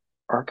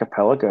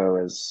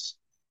archipelago it's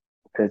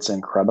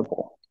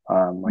incredible.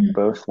 Like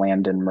both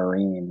land and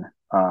marine,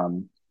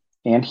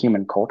 and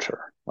human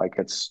culture. Like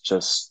it's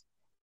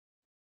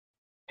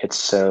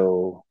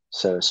so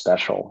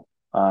special.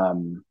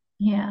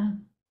 Yeah,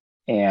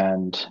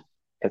 And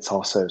it's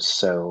also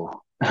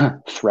so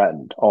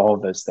threatened. All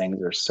of those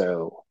things are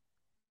so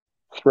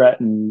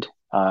threatened.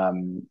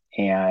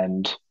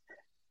 And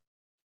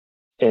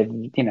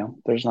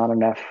there's not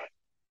enough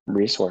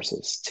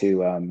resources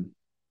to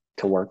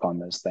work on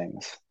those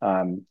things.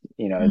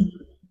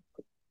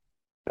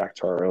 Back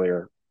to our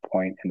earlier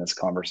point in this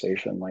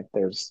conversation, like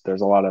there's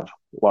a lot of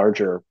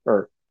larger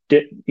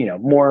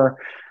more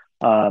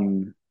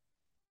um,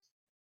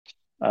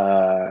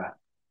 uh,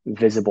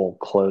 visible,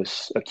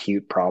 close,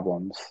 acute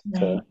problems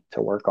Right.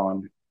 to work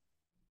on.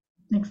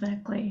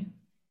 Exactly.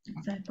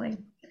 Exactly.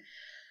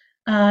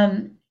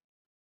 Um,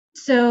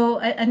 so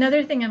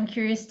another thing I'm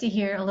curious to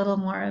hear a little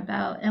more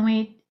about,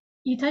 and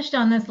you touched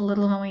on this a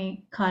little when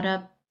we caught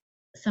up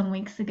some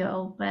weeks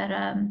ago, but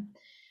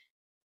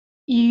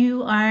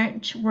you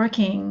aren't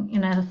working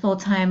in a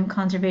full-time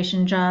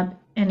conservation job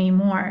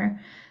anymore.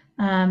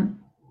 Um,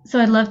 so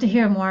I'd love to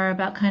hear more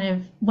about kind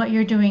of what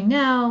you're doing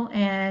now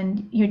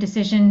and your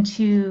decision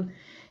to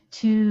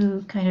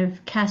kind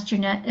of cast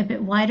your net a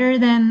bit wider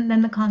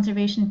than the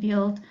conservation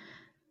field.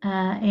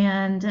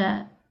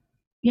 And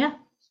yeah.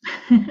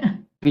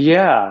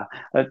 Yeah,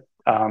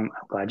 I'm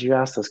glad you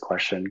asked this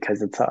question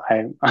because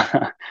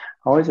I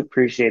always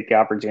appreciate the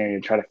opportunity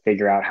to try to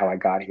figure out how I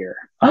got here.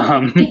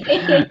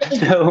 Okay.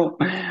 So,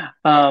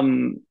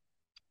 um,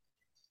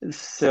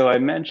 so I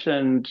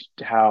mentioned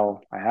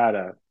how I had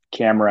a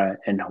camera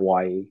in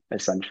Hawaii,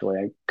 essentially.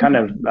 I kind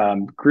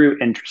of grew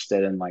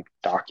interested in like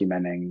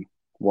documenting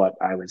what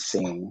I was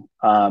seeing.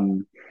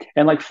 And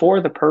like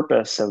for the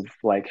purpose of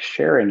like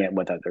sharing it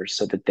with others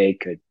so that they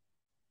could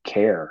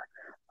care.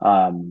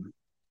 Um,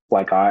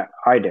 like I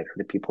did, or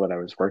the people that I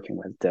was working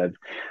with did.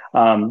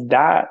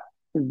 That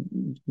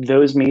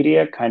those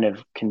media kind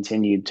of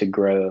continued to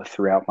grow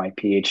throughout my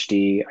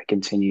PhD. I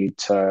continued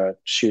to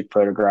shoot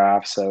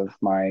photographs of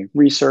my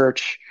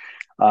research.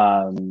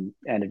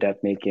 Ended up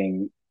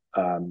making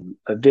a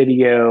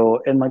video,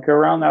 and like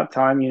around that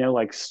time,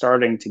 like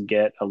starting to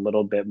get a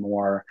little bit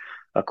more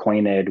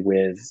acquainted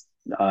with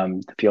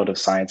the field of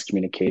science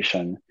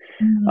communication.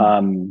 Mm,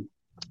 Um,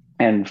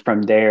 and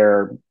from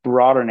there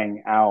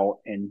broadening out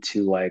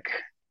into like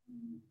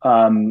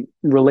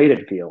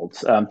related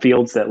fields,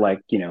 fields that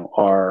like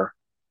are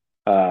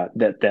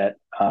that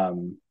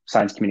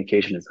science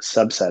communication is a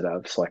subset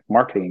of, so like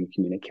marketing and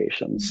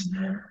communications,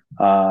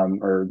 mhm.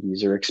 or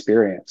user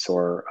experience,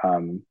 or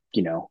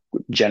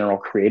general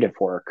creative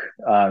work.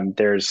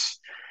 There's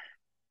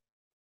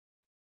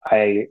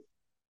I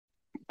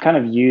kind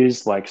of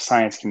use like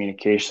science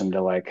communication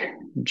to like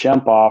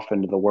jump off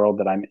into the world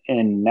that I'm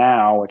in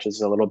now, which is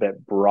a little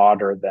bit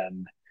broader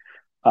than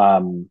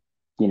um,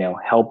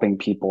 helping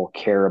people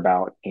care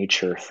about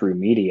nature through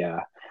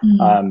media.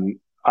 Mm,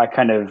 I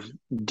kind of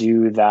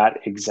do that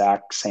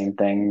exact same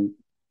thing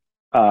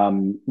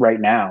right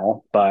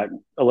now, but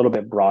a little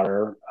bit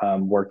broader,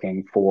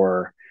 working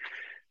for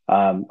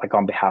like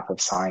on behalf of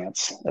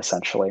science,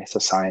 essentially. So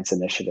science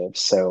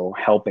initiatives. So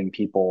helping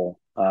people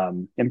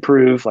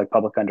improve like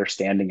public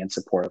understanding and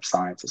support of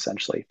science,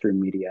 essentially through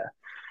media.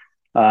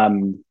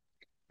 Um,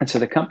 and so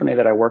the company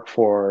that I work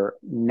for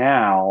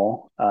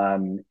now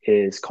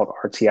is called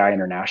RTI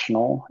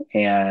International,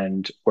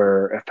 and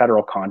we're a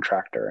federal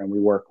contractor, and we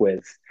work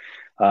with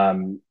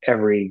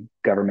every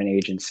government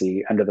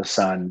agency under the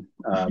sun.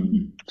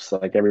 So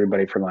like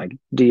everybody from like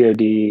DoD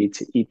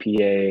to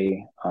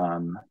EPA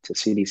to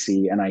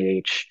CDC,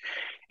 NIH,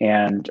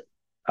 and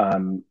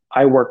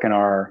I work in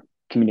our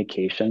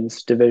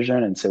communications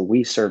division, and so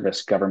we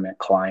service government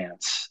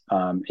clients,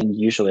 and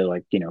usually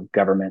like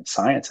government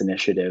science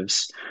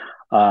initiatives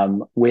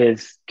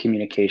with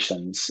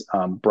communications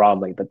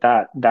broadly, but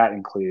that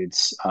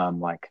includes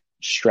like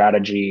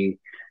strategy,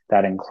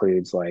 that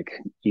includes like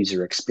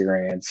user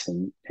experience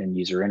and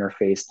user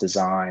interface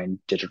design,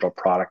 digital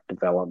product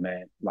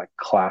development, like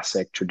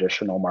classic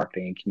traditional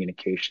marketing and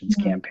communications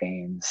mm,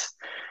 campaigns,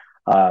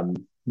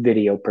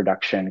 video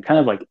production, kind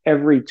of like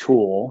every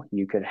tool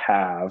you could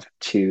have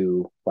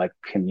to like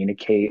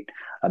communicate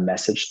a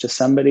message to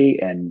somebody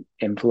and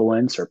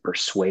influence or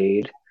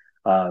persuade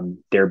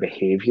their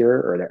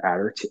behavior or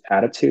their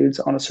attitudes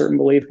on a certain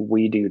belief.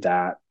 We do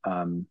that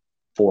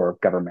for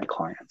government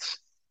clients.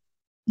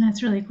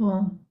 that's really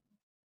cool.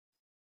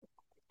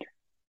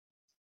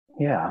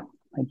 Yeah,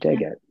 I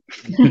dig it.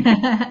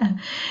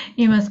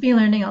 You must be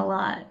learning a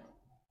lot.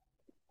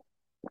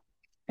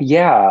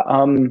 Yeah,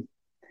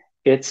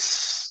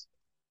 it's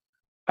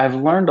I've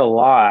learned a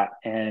lot,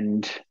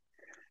 and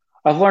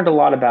I've learned a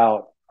lot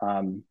about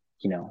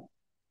you know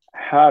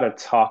how to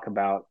talk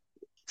about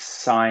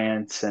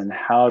science and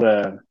how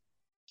to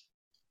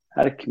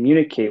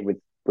communicate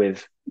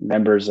with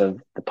members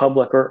of the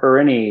public, or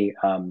any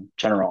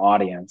general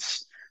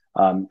audience,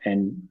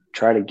 and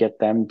try to get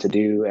them to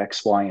do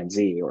X, Y, and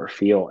Z, or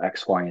feel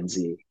X, Y, and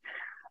Z.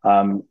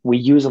 We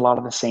use a lot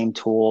of the same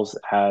tools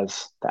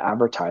as the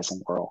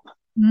advertising world.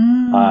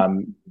 Mm,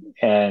 Um,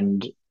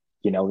 and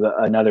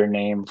another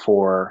name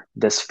for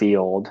this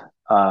field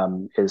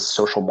is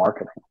social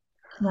marketing.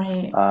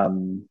 right.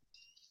 Um,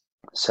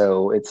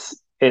 so it's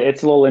a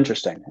little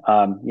interesting.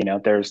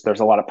 There's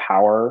a lot of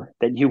power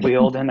that you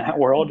wield in that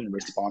world, and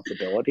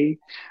responsibility.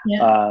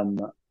 Yeah. Um,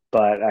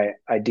 but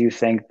I do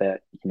think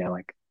that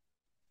like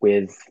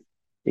with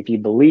if you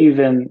believe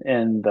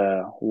in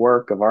the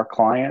work of our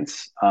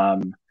clients,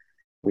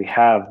 we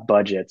have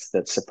budgets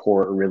that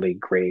support really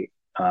great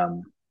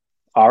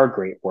our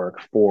great work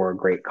for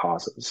great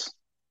causes.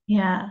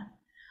 Yeah.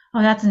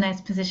 Oh, that's a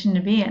nice position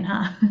to be in,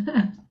 huh?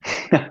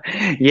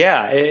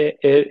 Yeah,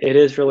 it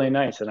is really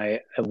nice. And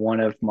one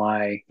of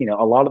my,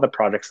 a lot of the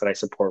projects that I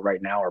support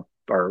right now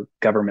are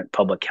government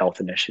public health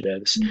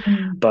initiatives.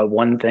 Mm. But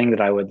one thing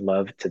that I would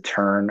love to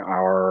turn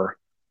our,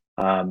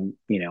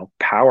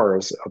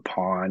 powers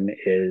upon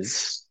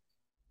is,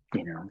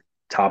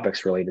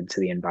 topics related to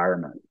the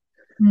environment.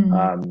 Mm.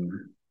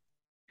 Um,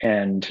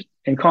 and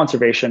in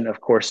conservation, of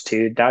course,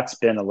 too, that's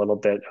been a little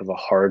bit of a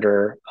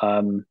harder,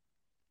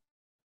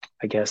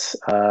 I guess,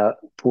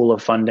 pool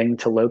of funding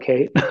to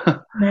locate.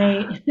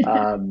 Right.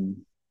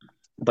 um,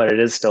 but it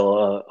is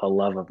still a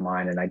love of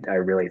mine. And I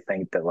really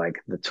think that like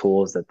the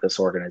tools that this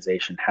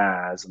organization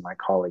has and my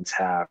colleagues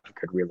have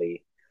could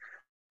really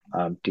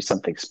do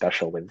something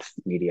special with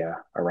media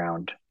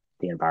around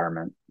the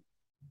environment.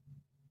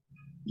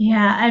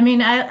 Yeah, I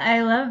mean,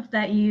 I love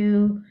that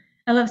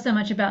I love so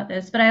much about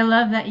this, but I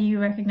love that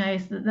you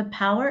recognize the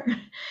power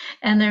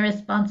and the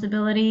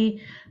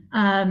responsibility.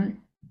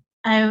 Um,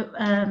 I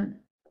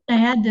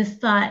had this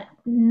thought,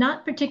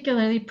 not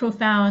particularly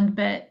profound,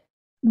 but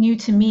new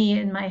to me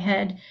in my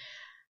head.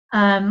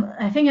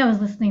 I think I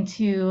was listening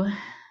to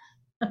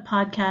a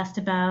podcast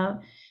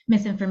about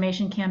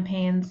misinformation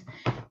campaigns,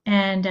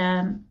 and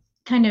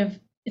kind of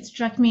it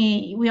struck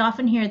me. We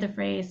often hear the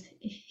phrase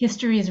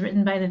 "history is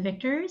written by the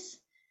victors."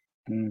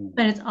 Mm.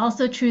 But it's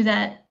also true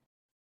that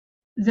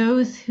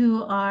those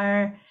who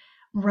are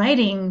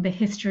writing the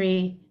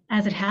history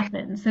as it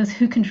happens, those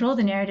who control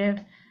the narrative,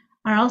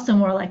 are also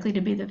more likely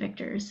to be the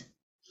victors.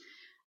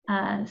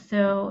 And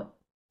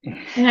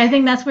I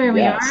think that's where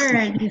we Yes.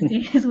 are these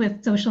days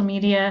with social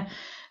media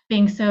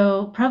being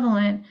so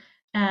prevalent,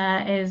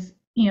 is,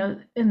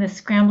 in the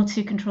scramble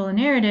to control a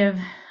narrative,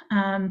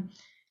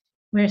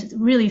 we're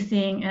really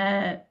seeing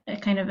a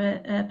kind of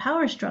a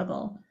power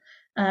struggle.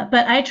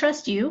 But I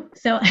trust you,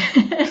 so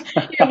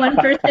you're one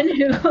person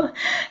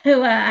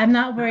who I'm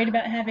not worried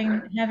about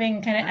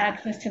having kind of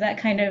access to that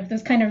kind of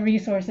those kind of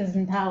resources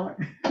and power.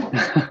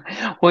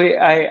 Well,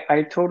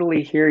 I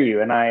totally hear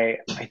you. And I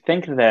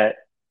think that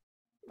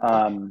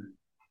um,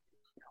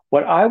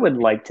 what I would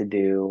like to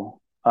do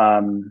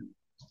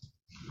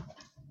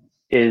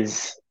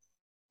is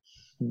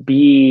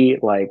be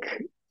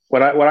like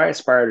what I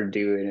aspire to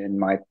do in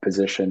my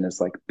position is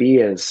like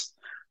be as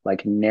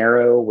like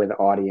narrow with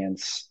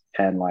audience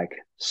and like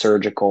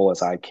surgical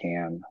as I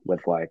can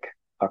with like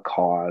a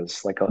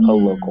cause, like a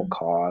local Mm.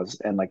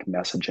 cause and like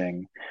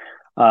messaging.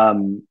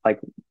 Like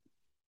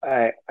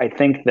I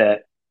think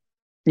that,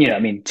 I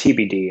mean,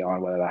 TBD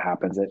on whether that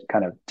happens. It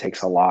kind of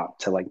takes a lot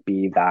to like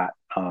be that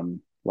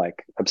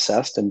like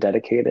obsessed and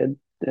dedicated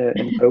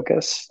in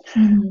focus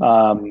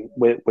Mhm.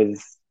 with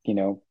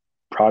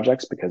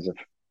projects because of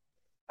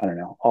I don't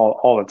know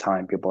all the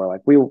time people are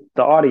like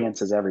the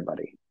audience is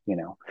everybody,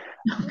 Oh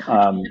God.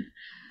 um,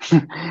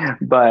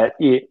 but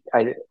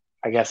I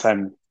guess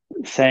I'm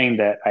saying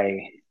that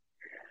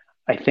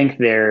I think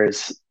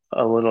there's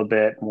a little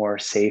bit more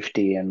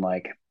safety in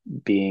like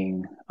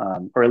being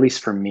or at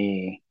least for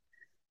me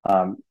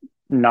um,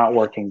 not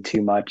working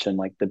too much in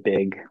like the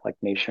big like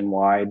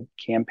nationwide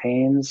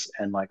campaigns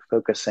and like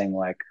focusing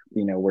like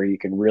where you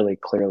can really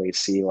clearly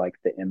see like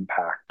the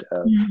impact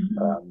of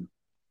Mhm. um,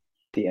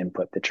 the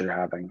input that you're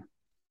having.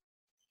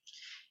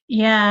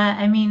 Yeah,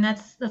 I mean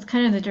that's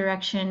kind of the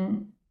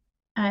direction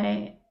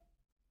I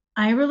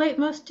I relate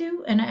most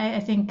to, and I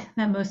think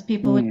that most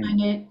people would Mm.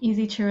 find it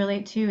easy to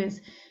relate to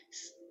is,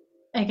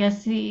 I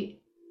guess a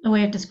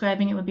way of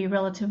describing it would be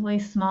relatively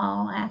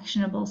small,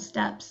 actionable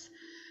steps.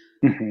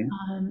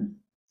 Hmm.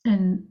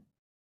 And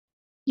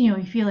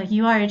you feel like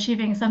you are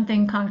achieving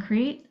something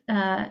concrete,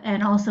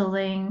 and also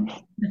laying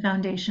the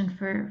foundation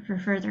for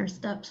further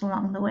steps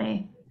along the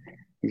way.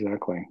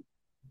 Exactly.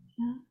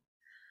 Yeah.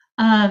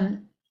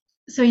 Um,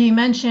 so you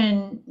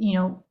mentioned,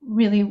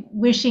 really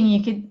wishing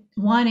you could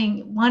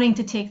wanting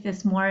to take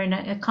this more in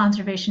a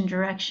conservation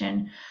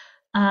direction.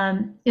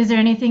 Is there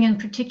anything in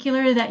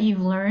particular that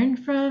you've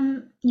learned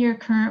from your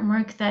current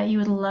work that you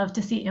would love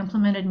to see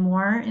implemented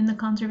more in the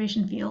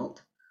conservation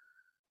field?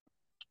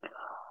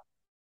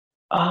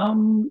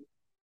 um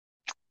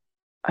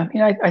I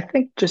mean I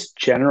think just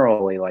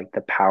generally like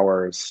the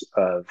powers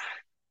of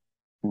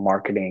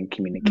marketing Mm.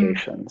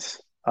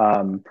 communications.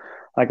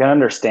 Like an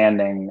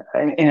understanding,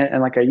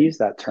 and like I use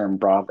that term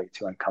broadly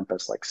to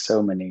encompass like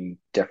so many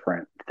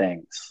different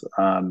things.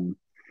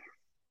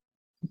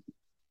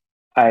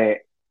 I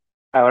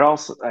I would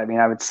also, I mean,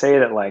 I would say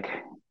that like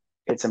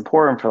it's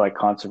important for like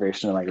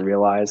conservation to like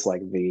realize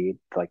like the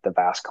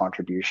vast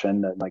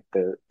contribution that like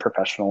the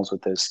professionals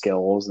with those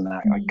skills and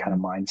that like kind of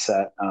Mm.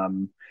 mindset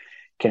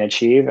can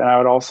achieve. And I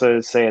would also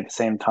say at the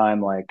same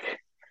time like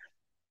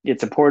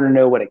it's important to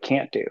know what it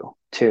can't do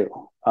too.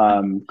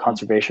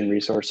 Conservation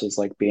resources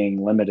like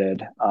being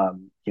limited,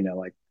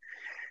 like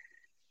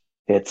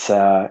it's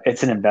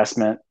an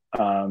investment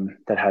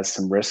that has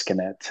some risk in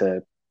it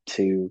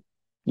to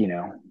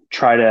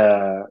try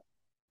to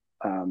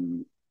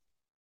um,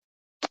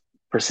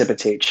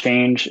 precipitate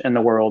change in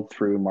the world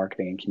through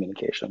marketing and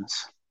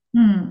communications.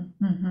 Mm.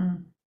 Hmm.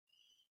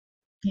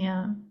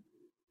 Yeah.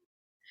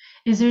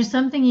 Is there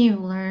something you've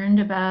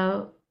learned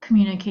about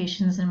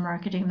communications and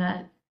marketing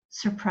that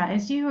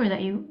surprised you, or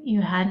that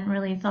you hadn't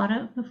really thought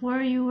of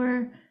before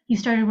you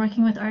started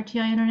working with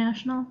RTI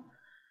International?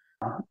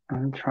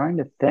 I'm trying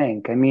to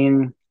think. I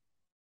mean,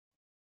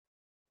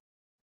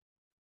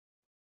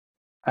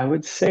 I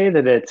would say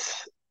that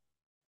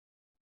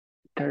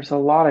there's a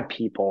lot of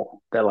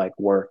people that like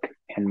work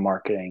in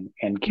marketing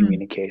and Mm.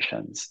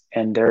 communications,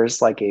 and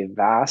there's like a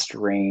vast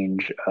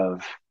range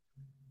of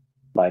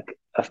like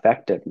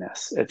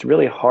effectiveness. It's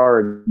really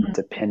hard Mm.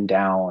 to pin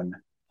down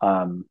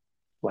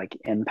like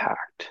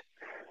impact.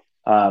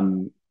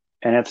 Um,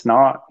 and it's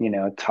not,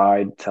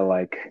 tied to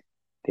like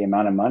the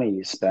amount of money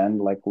you spend.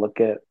 Like look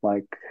at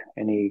like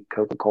any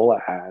Coca-Cola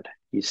ad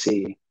you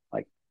see,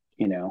 like,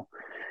 you know,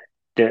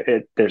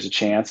 there's a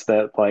chance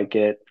that like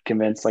it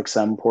convinced like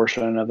some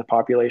portion of the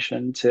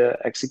population to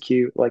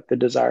execute like the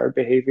desired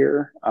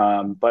behavior,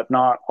 but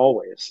not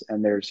always.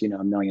 And there's, a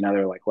million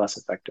other like less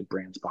effective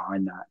brands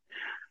behind that.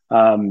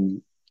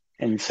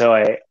 And so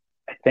I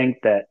think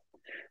that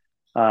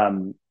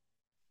um,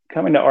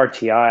 coming to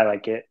RTI,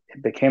 like it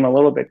became a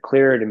little bit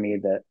clearer to me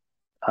that,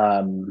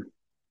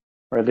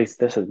 or at least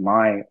this is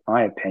my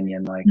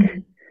opinion, like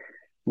Mm.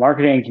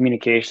 marketing and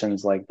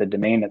communications, like the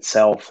domain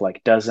itself,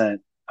 like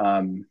doesn't,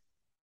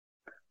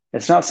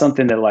 it's not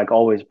something that like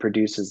always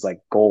produces like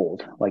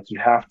gold. Like you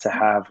have to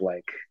have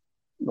like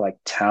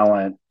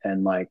talent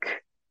and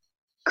like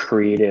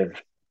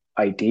creative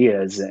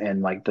ideas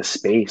and like the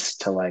space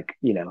to like,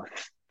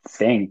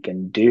 think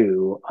and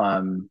do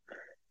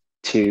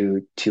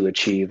to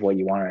achieve what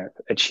you want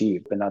to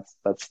achieve. And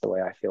that's the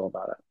way I feel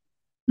about it.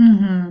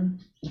 Hmm.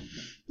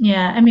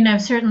 Yeah, I mean,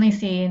 I've certainly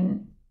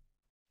seen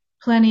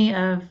plenty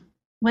of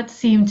what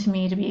seemed to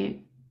me to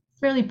be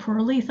fairly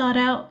poorly thought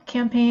out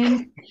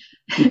campaigns,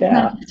 not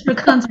Yeah. just for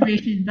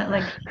conservation, but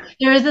like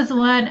there was this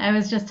one, I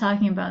was just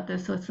talking about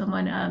this with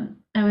someone.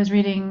 I was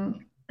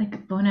reading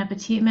like Bon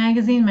Appetit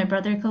magazine, my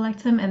brother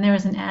collects them, and there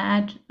was an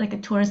ad, like a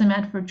tourism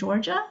ad for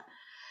Georgia,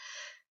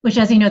 which,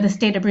 as you know, the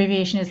state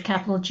abbreviation is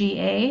capital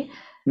GA.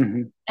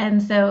 Hmm.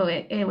 And so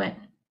it went,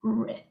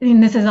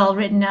 and this is all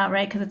written out,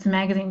 right? Because it's a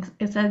magazine.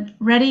 It said,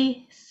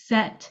 ready,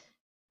 set,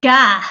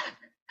 ga.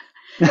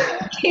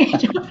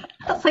 I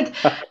was like,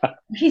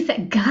 he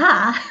said,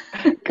 ga.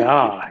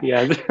 God,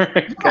 yeah,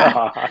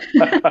 God.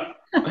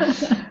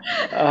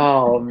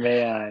 Oh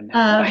man.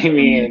 I And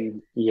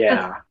mean, that's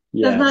yeah,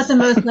 that's not the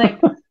yes. most like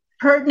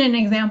pertinent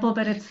example,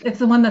 but it's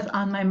the one that's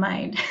on my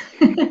mind.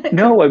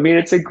 No, I mean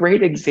it's a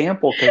great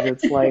example because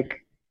it's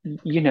like,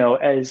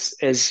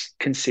 as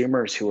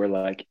consumers who are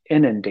like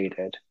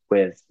inundated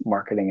with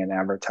marketing and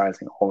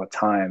advertising all the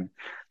time,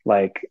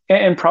 like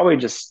and probably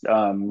just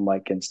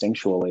like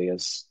instinctually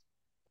as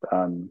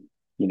um,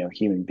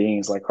 human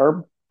beings, like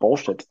our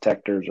bullshit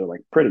detectors are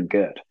like pretty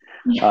good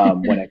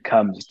when it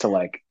comes to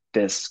like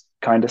this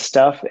kind of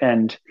stuff.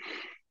 And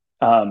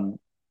um,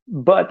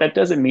 but that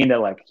doesn't mean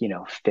that like,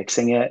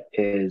 fixing it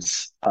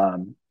is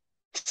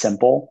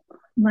simple.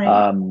 Right.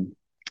 Um,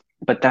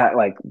 but that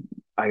like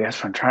I guess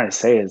what I'm trying to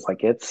say is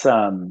like it's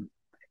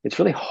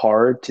really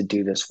hard to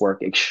do this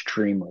work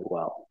extremely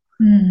well.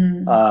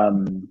 Hmm.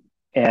 Um,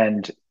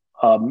 and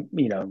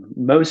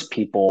most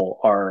people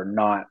are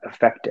not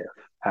effective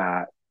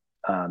at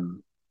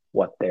um,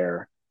 what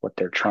they're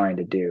trying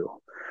to do.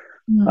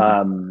 Mm.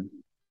 Um,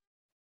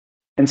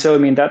 and so I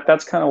mean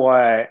that's kind of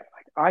why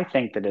I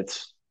think that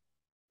it's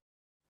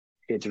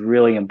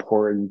really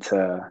important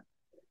to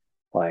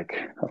like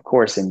of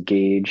course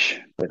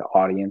engage with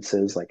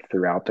audiences like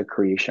throughout the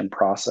creation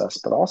process,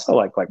 but also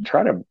like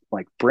try to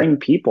like bring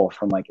people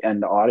from like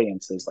end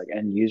audiences, like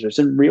end users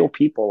and real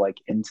people like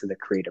into the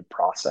creative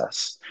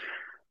process.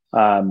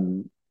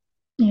 um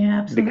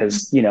Yeah, absolutely.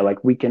 because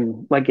like we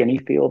can, like any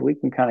field, we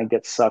can kind of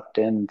get sucked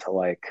into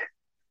like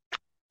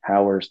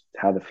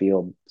how the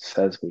field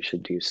says we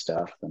should do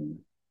stuff, and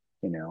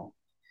you know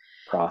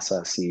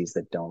processes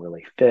that don't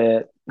really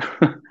fit.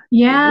 We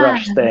Yeah.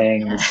 rush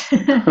things.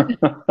 Yeah.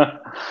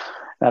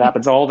 That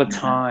happens all the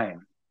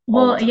time,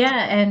 all the Well, time.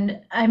 yeah,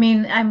 and I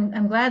mean,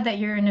 I'm glad that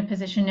you're in a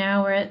position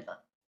now where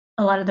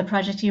a lot of the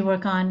projects you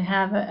work on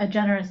have a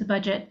generous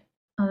budget.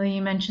 Although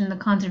you mentioned the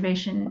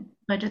conservation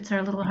budgets are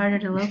a little harder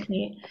to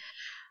locate.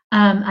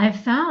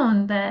 I've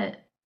found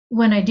that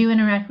when I do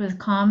interact with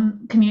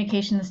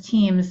communications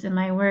teams in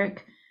my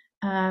work,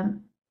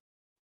 um,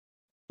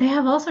 they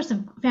have all sorts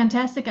of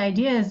fantastic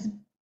ideas,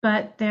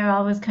 but they're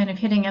always kind of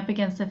hitting up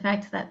against the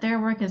fact that their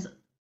work is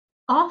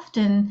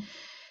often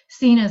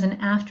seen as an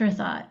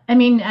afterthought. I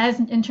mean, as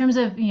in terms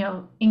of,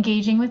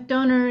 engaging with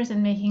donors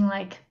and making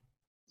like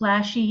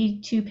flashy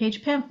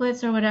two-page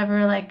pamphlets or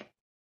whatever, like,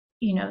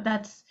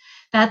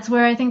 that's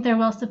where I think they're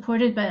well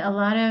supported. But a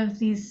lot of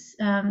these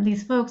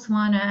folks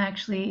want to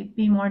actually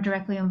be more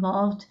directly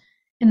involved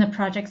in the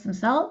projects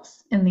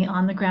themselves, in the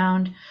on the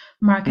ground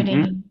Hmm.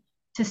 marketing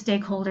to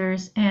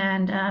stakeholders,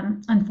 and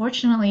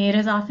unfortunately, it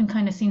is often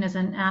kind of seen as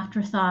an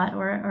afterthought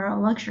or a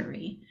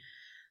luxury.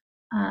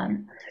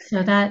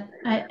 So that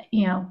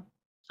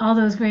all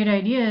those great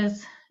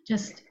ideas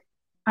just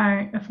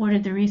aren't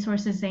afforded the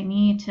resources they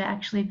need to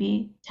actually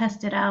be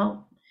tested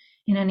out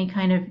in any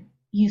kind of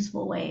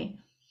useful way.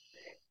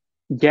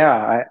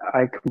 Yeah,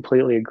 I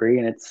completely agree.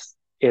 And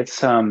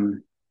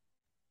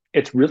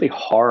it's really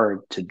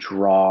hard to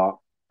draw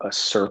a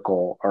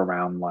circle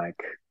around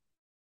like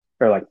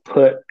or like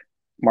put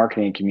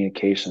marketing and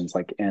communications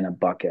like in a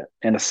bucket,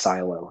 in a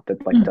silo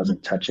that like doesn't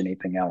Mhm. touch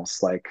anything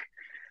else. Like,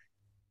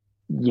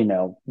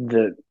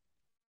 the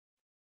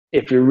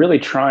if you're really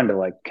trying to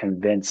like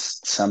convince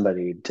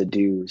somebody to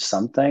do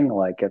something,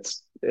 like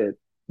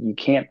you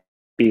can't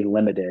be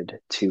limited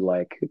to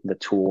like the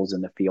tools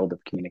in the field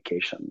of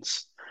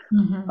communications.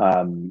 Mhm.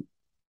 um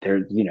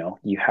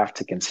you have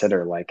to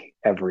consider like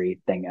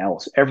everything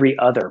else, every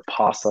other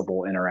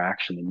possible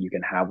interaction that you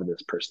can have with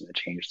this person to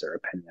change their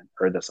opinion,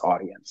 or this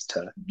audience to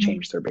Mhm.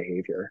 change their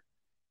behavior.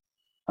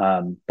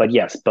 But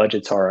yes,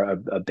 budgets are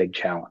a big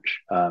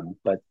challenge,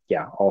 but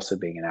yeah, also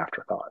being an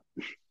afterthought.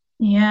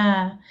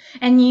 Yeah.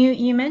 And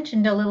you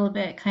mentioned a little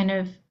bit kind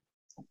of,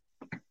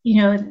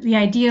 the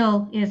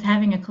ideal is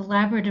having a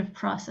collaborative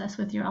process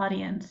with your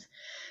audience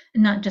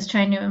and not just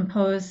trying to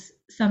impose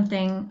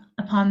something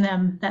upon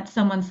them that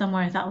someone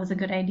somewhere thought was a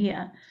good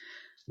idea.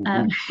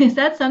 Mhm. Is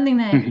that something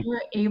that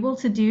you're able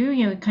to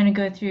do? Kind of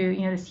go through,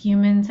 this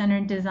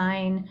human-centered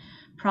design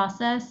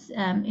process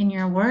in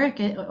your work,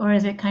 or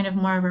is it kind of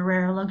more of a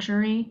rare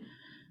luxury?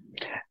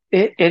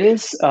 It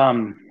is, I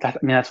mean,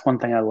 that's one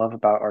thing I love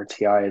about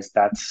RTI is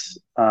that's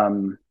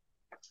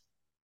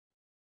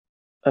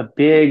a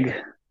big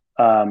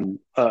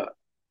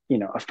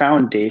a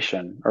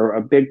foundation, or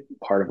a big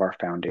part of our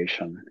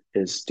foundation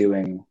is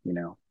doing,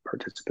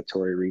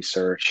 participatory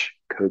research,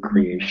 Mhm.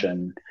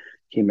 co-creation,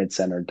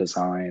 human-centered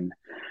design.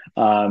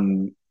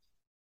 Um,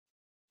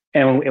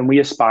 and we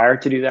aspire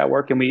to do that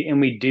work, and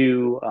we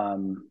do,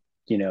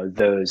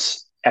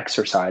 those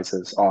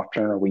exercises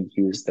often, or we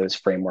use those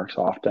frameworks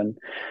often.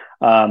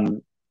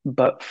 Um,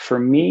 but for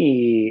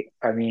me,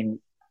 I mean,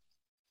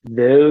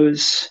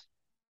 those,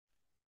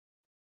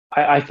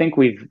 I think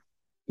we've,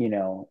 you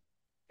know,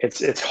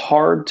 it's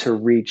hard to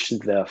reach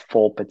the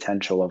full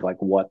potential of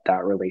like what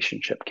that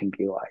relationship can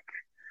be like.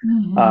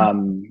 Mhm.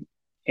 Um,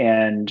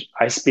 and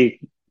I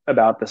speak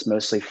about this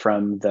mostly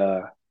from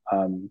the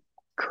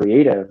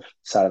creative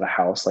side of the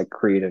house, like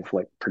creative,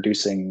 like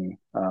producing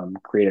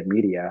creative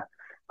media,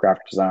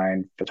 graphic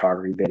design,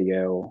 photography,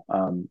 video,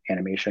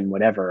 animation,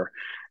 whatever.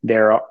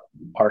 There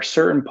are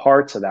certain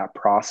parts of that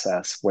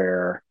process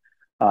where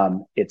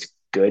it's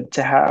good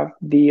to have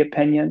the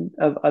opinion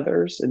of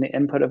others and the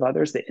input of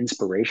others, the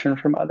inspiration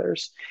from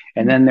others.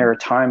 And then there are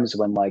times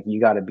when like you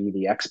got to be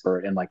the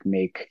expert and like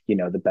make,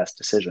 the best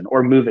decision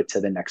or move it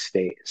to the next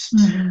phase.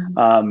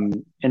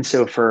 Mhm. And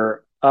so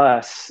for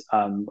us,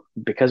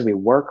 because we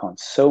work on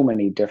so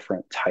many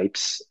different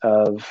types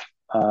of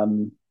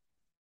um,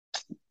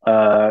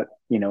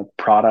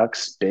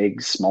 products,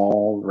 big,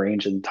 small,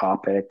 range in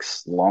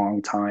topics,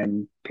 long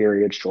time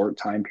period, short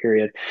time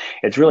period.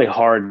 It's really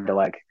hard to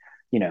like,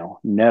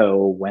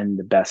 know when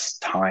the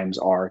best times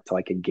are to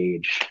like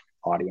engage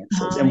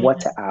audiences Oh, and what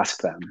yeah. to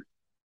ask them.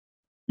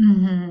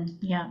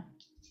 Yeah.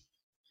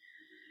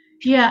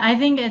 Yeah, I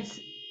think it's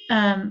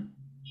um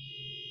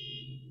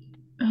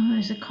oh,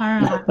 there's a car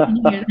alarm. Can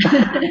you hear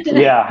that?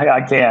 Yeah,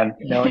 I can.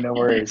 No, no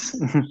worries.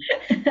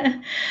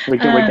 We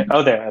can. um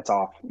Oh, there, that's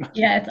off.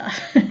 yeah, it's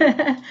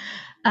off.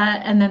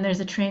 And then there's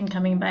a train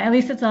coming by. At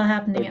least it's all Oh,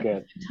 happening at the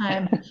good.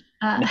 same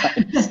time.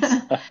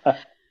 Nice.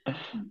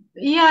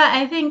 Yeah,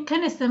 I think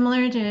kind of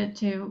similar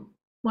to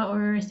what we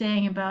were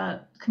saying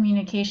about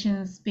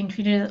communications being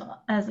treated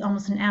as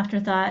almost an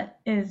afterthought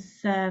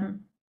is,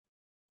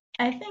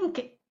 I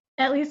think,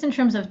 at least in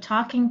terms of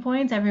talking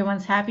points,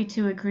 everyone's happy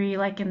to agree,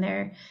 like in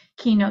their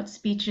keynote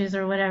speeches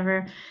or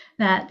whatever,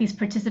 that these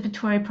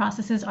participatory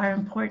processes are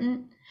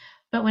important.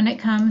 But when it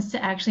comes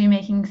to actually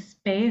making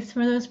space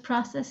for those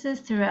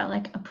processes throughout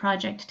like a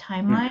project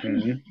timeline,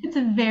 Hmm. it's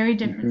a very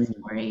different Hmm.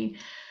 story.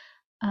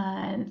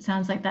 And it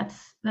sounds like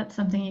that's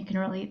something you can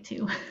relate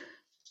to.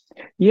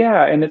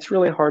 Yeah, and it's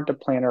really hard to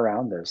plan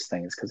around those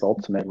things because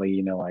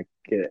ultimately, like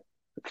it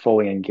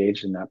fully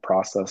engaged in that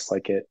process,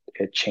 like it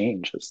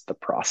changes the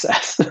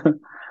process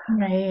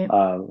Right.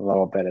 a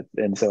little bit,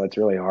 and so it's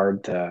really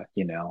hard to,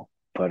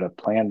 put a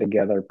plan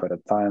together, put a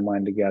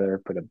timeline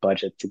together, put a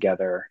budget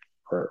together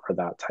for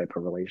that type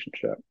of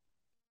relationship.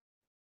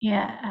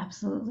 Yeah,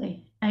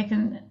 absolutely. I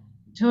can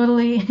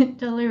totally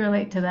totally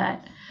relate to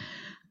that.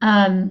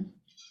 Um,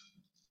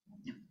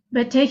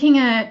 but taking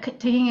a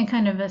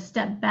kind of a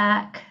step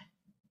back,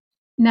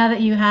 now that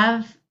you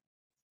have,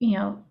 you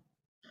know,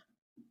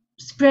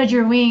 spread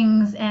your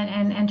wings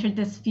and entered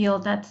this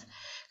field that's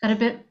got a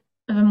bit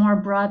of a more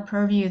broad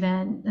purview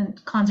than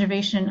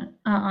conservation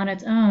on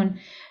its own,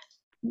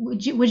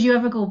 would you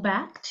ever go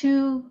back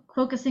to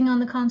focusing on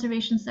the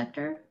conservation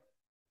sector?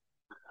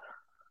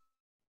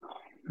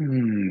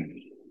 Hmm.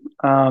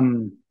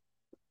 Um,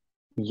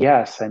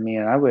 yes, I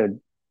mean,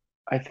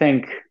 I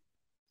think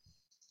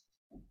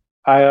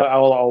I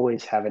will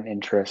always have an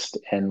interest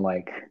in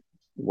like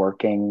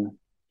working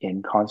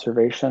in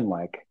conservation,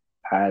 like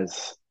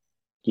as,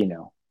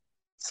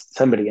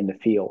 somebody in the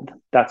field.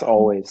 That's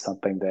always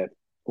something that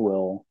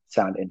will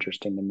sound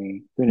interesting to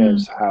me. Who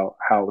knows Mm,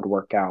 how it would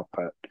work out,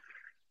 but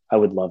I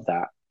would love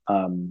that.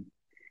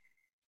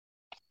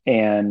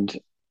 And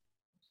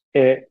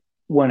it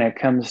when it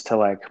comes to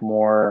like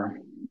more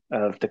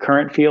of the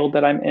current field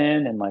that I'm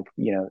in and like,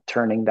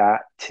 turning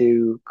that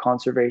to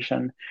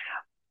conservation,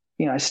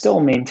 I still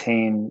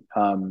maintain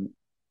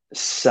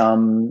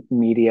some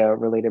media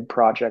related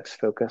projects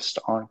focused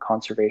on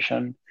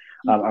conservation.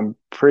 I'm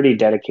pretty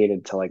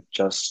dedicated to like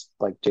just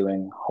like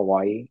doing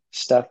Hawaii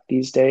stuff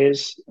these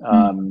days.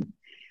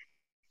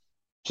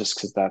 Just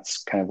because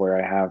that's kind of where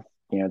I have,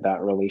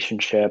 that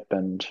relationship,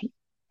 and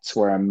it's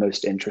where I'm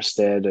most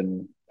interested.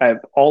 And I have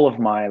all of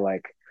my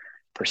like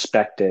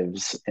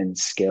perspectives and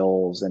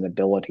skills and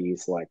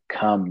abilities like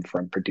come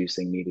from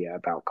producing media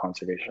about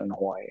conservation in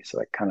Hawaii.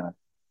 So I kind of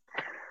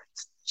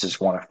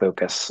just want to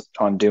focus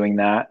on doing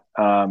that.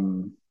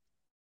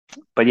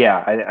 But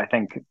yeah, I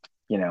think,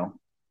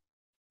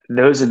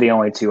 those are the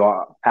only two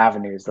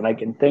avenues that I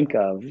can think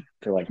of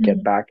to like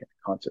get back into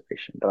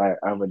conservation. But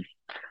I would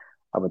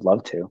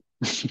love to.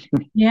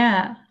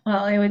 Yeah,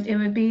 well, it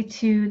would be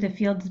to the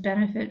field's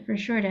benefit for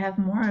sure to have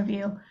more of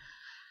you.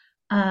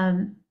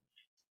 Um,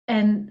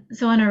 and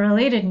so on a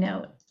related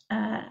note,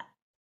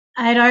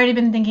 I'd already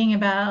been thinking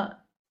about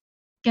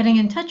getting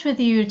in touch with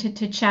you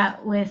to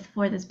chat with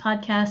for this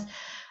podcast.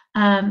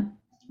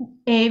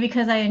 A,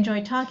 because I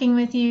enjoy talking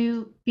with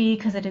you, B,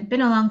 because it had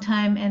been a long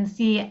time, and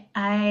C,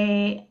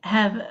 I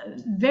have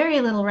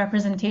very little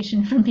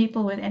representation from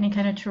people with any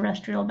kind of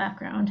terrestrial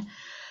background.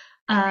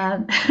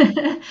 And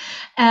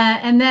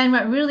then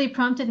what really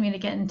prompted me to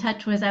get in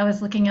touch was I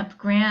was looking up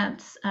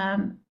grants,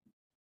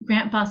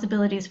 grant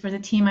possibilities for the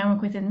team I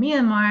work with in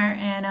Myanmar,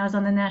 and I was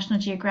on the National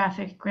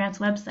Geographic grants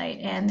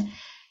website, and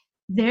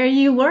there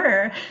you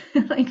were,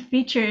 like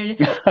featured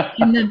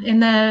in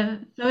the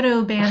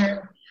photo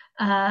banner.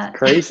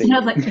 Crazy. And I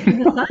was like, this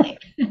is a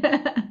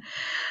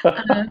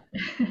sign.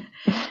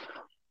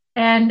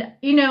 And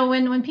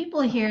when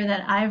people hear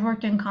that I've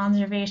worked in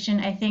conservation,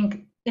 I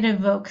think it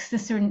evokes a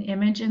certain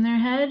image in their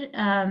head.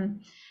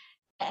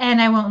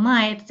 And I won't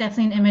lie, it's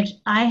definitely an image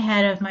I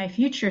had of my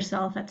future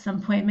self at some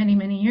point many,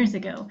 many years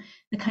ago.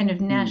 The kind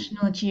of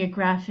National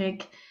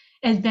Geographic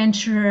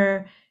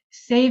adventurer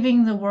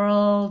saving the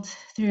world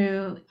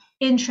through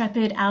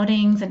intrepid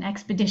outings and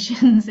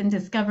expeditions and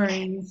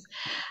discoveries.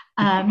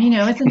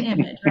 It's an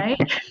image, right?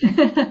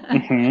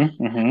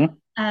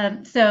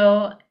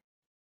 So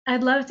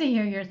I'd love to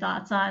hear your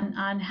thoughts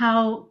on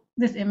how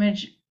this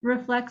image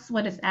reflects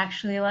what it's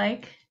actually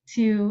like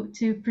to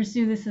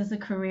pursue this as a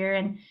career.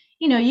 And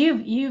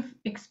you've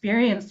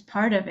experienced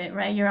part of it,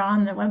 right? You're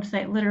on the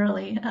website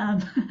literally,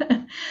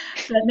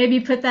 but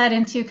maybe put that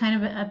into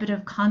kind of a bit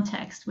of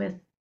context with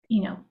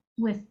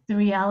with the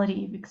reality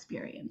you've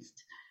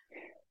experienced.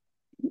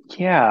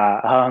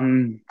 Yeah,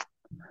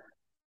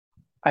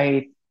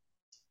 I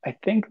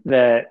think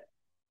that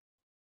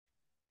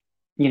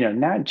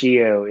Nat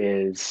Geo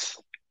is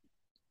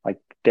like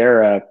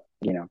they're a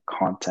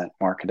content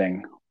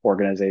marketing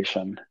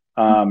organization,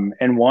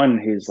 and one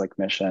whose like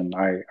mission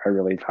I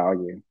really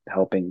value,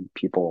 helping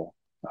people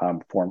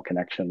form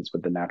connections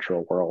with the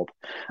natural world,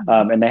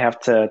 and they have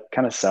to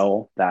kind of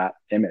sell that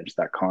image,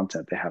 that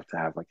content. They have to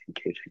have like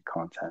engaging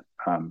content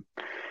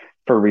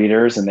for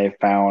readers, and they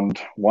found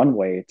one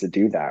way to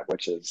do that,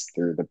 which is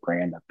through the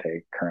brand that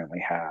they currently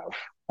have,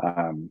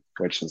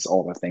 which is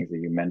all the things that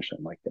you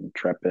mentioned, like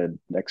intrepid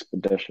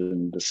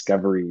expedition,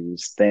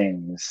 discoveries,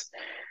 things.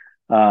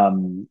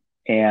 And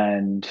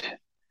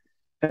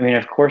I mean,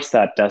 of course,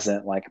 that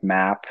doesn't like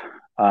map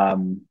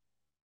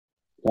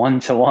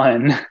one to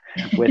one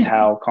with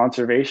how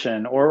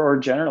conservation or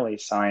generally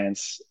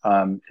science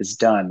is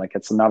done. Like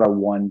it's not a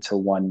one to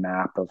one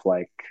map of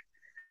like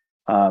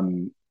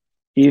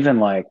even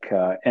like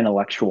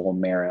intellectual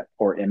merit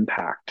or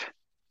impact.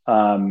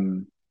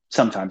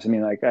 Sometimes, I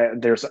mean, like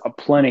there's a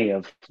plenty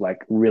of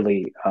like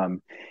really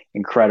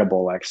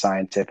incredible like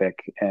scientific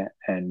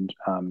and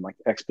like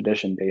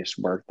expedition based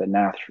work that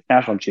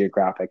National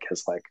Geographic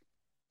has like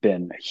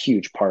been a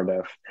huge part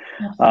of.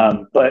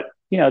 But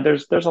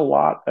there's a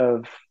lot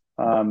of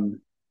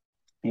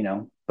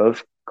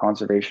both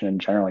conservation and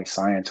generally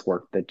science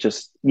work that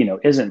just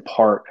isn't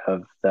part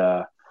of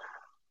the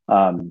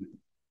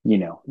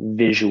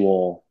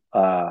visual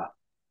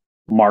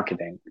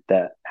marketing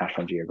that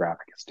National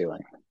Geographic is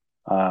doing.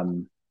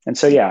 And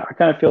so, yeah, I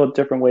kind of feel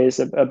different ways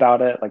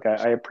about it. Like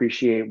I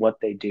appreciate what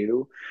they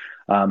do,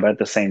 but at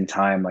the same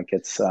time, like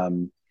it's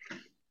only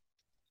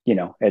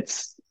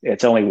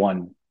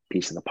one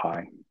piece of the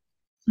pie.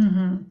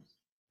 Mm-hmm.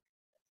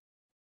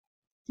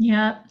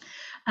 Yeah,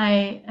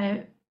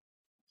 I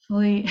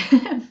fully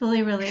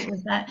fully relate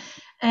with that,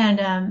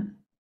 and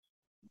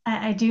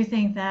I do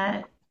think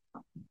that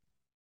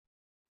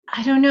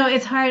I don't know.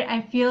 It's hard.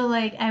 I feel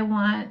like I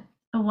want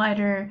a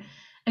wider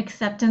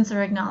acceptance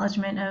or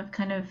acknowledgement of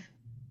kind of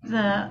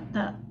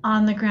the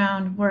on the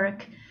ground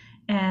work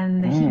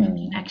and the human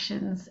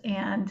connections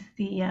and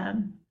the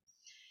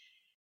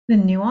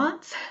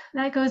nuance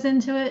that goes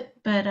into it.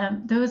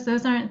 But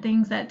those aren't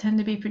things that tend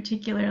to be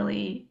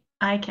particularly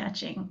eye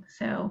catching.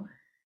 So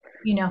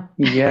Yeah.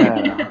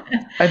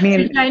 I mean,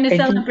 you're trying to I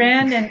sell a think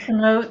brand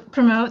and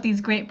promote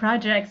these great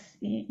projects.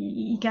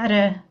 You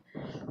gotta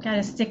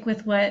stick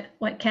with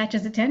what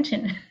catches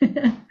attention.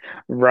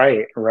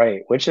 right.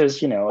 Which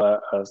is,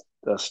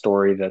 a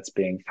story that's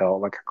being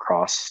felt like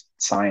across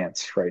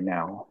science right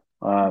now.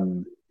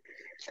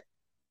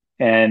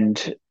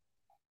 And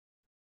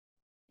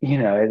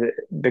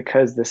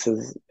because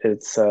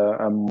it's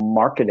a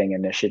marketing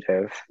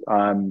initiative.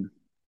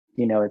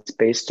 It's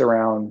based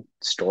around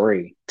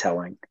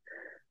storytelling.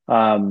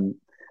 Um,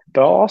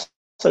 but I'll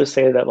also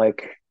say that,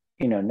 like,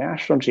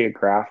 National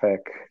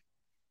Geographic,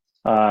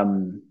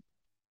 um,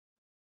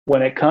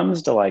 when it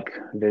comes to like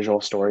visual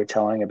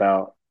storytelling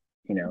about,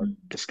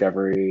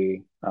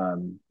 discovery,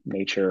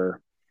 nature,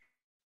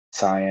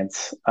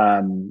 science,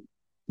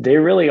 they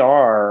really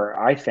are,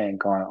 I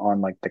think,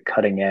 on like the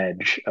cutting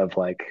edge of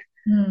like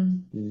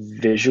Mm.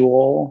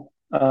 visual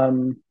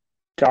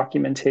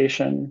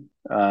documentation,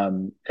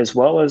 as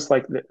well as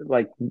like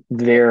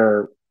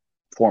their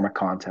form of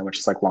content, which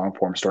is like long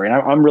form story. And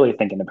I'm really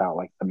thinking about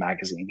like the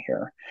magazine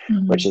here,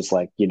 which Mhm. is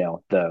like,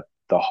 the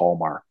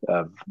hallmark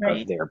of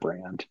Right. their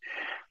brand.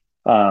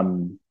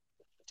 Um,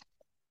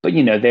 but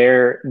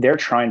they're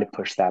trying to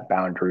push that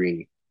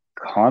boundary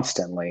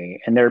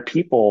constantly, and there are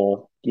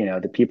people,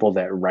 the people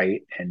that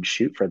write and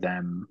shoot for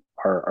them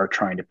are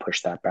trying to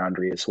push that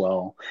boundary as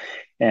well.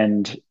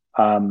 And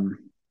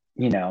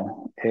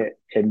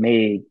it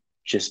may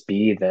just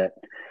be that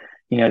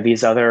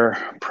these other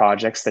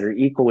projects that are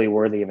equally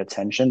worthy of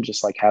attention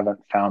just like haven't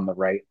found the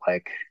right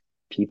like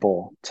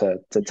people to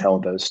tell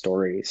Mhm. those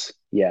stories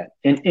yet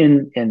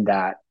in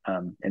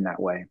that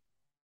way.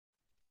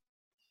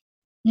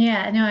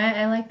 Yeah, no,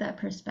 I like that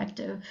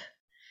perspective.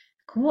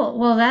 Cool.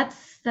 Well,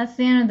 that's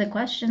the end of the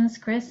questions,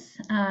 Chris.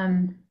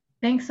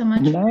 Thanks so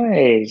much for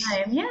Nice.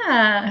 your time.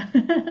 Yeah.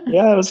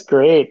 Yeah, it was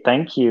great.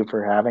 Thank you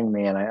for having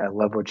me, and I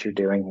love what you're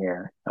doing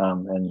here.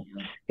 And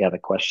yeah, the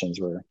questions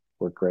were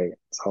great.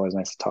 It's always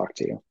nice to talk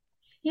to you.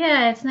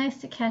 Yeah, it's nice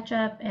to catch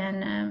up,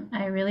 and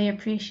I really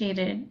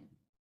appreciated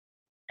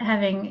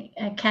having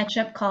a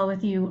catch-up call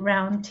with you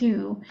round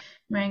two,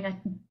 where I got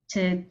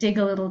to dig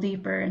a little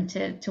deeper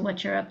into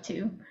what you're up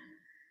to.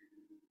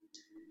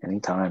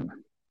 Anytime.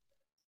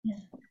 Yeah,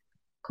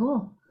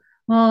 cool.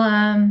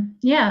 Well,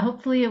 yeah,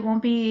 hopefully it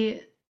won't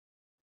be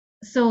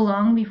so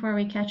long before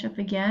we catch up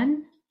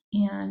again.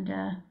 And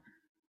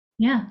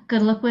yeah,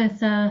 good luck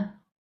with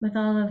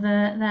all of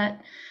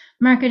that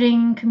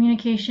marketing,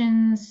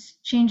 communications,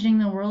 changing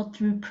the world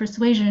through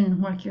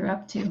persuasion work you're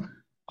up to.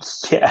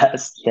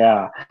 Yes,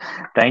 yeah.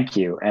 Thank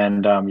you.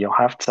 And you'll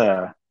have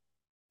to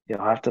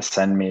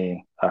send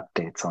me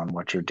updates on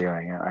what you're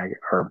doing.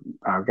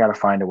 I've got to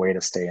find a way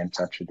to stay in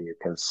touch with you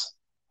because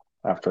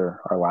after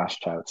our last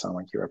chat, it sounded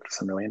like you were up to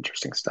some really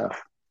interesting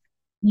stuff.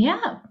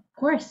 Yeah, of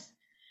course.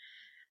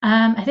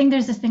 I think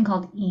there's this thing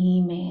called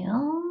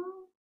email.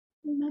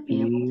 You might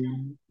be able to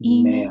email.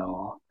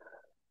 Email.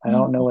 I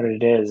don't know Maybe.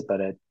 what it is, but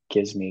it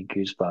gives me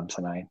goosebumps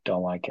and I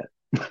don't like it.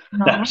 Oh,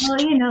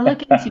 well,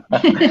 look into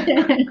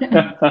it.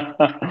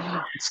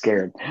 I'm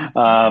scared.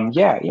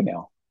 Yeah,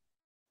 email.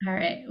 All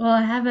right. Well,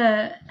 have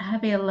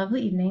a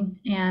lovely evening,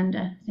 and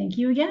thank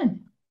you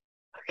again.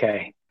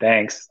 Okay,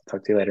 thanks.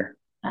 Talk to you later.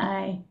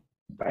 Bye.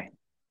 Bye.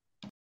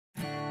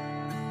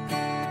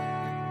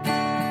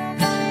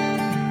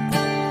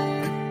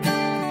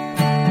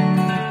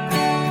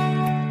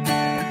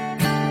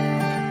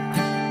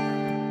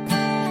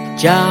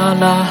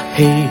 Jala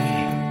hey,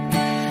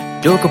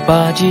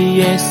 Dokapaji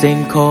ye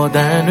sing ko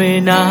dan re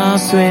na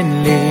swin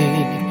le,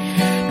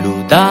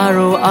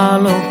 Ludaro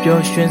alon pyo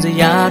shwen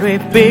zaya re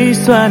pe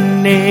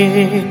swan ne,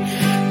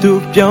 Tu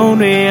pyon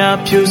re a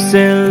pyu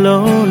se lo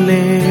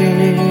le.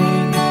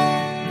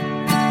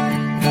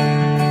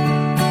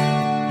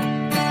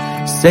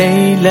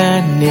 Say la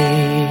ne,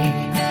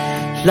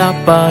 La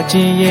pa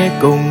chin ye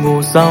gong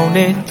go saung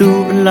ne tu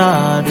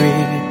la re.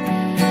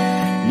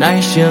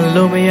 Nation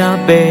Lumia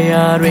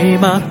Bea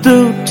Rima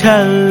tu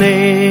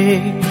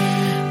tale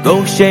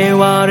Go she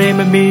ware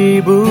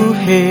me bu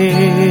he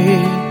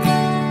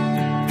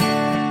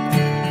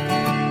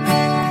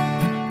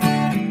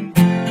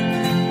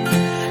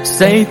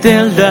Say the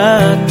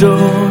la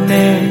done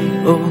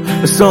o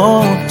so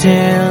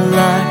tell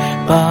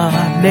like ba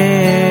ne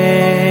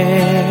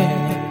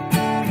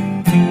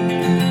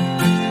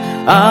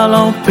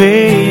Along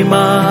pay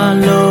my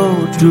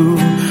load to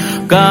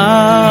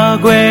Ga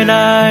gwe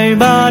nai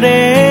ba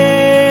de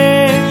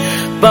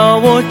Ba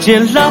wo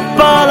chin la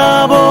pa la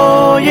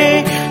bo ye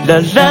La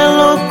lan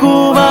lo ku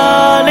ba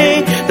le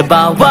Da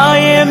ba wa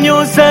ye myo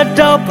sat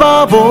taw pa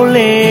bo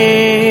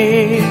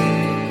le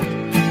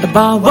Da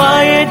ba wa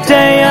ye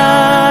tan ya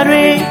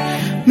twe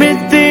Min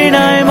thi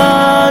nai ma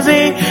se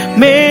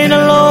Min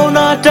alone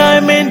na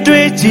time min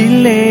twe chi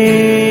le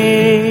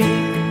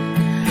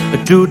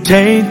Tu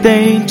tain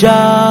tain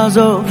cha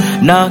so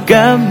Na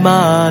kam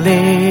ma le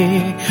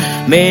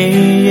Me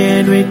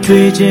yen we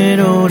twe chin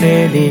o ne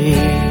le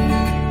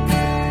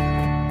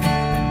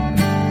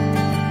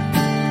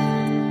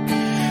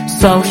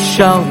Sao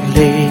shao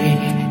le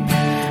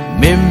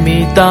Me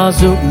mi ta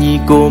giúp nhị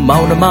cô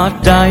mau nằm mắt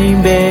trái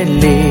bên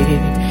lì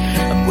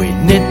mùi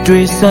nét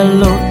truy xa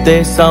lốt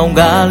tê song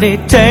gà lì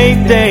thấy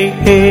tê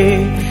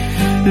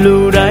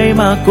lù đáy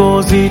mà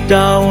cô gì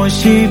đau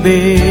xí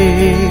bê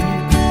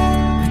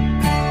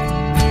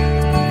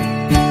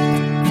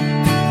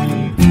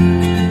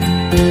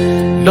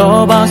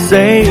đó ba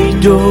giây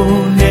đồ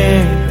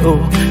nè ô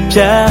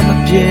chá mà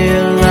bia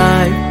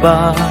lại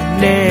bà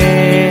nè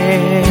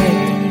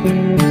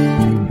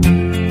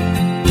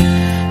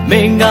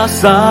mình ngã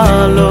xa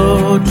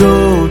lô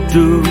đô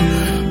đu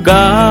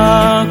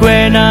cả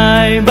quên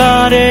ai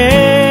ba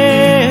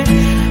đê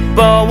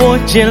bảo vô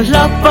chuyện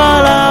lắp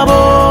ba la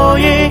bô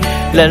yê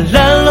lần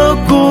lô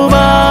cu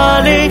ba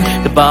lê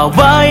bảo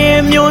vai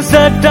em nhô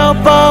rất đau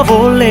ba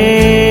vô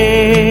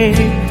lê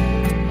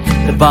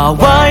bảo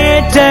vai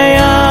em chạy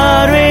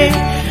à rê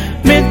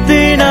mình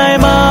tin ai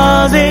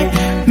mà dê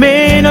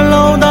mình ở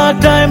lâu ta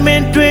trái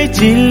mình truy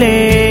chỉ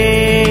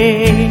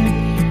lê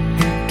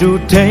tu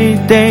thấy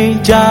tên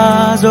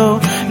cha rồi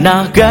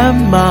na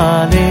gam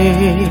mà lê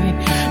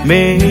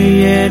mê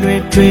ye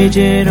đuôi truy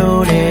trên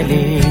ô lê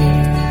lê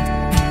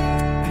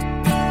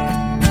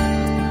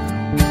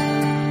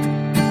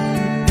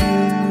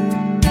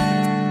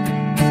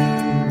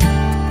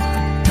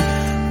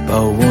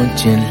bao vốn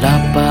trên lá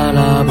ba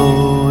la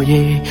bô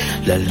ye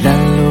là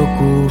lan lô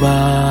cu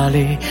ba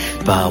lê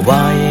bảo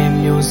vai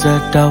em yêu rất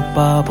đau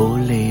ba bô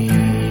lê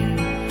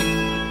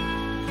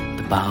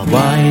bảo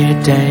vai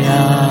chạy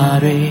à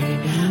rê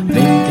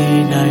mình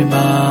tin ai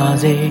mà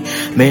dê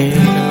mình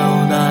lâu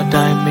ta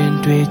trái mình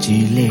thuê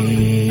chỉ lê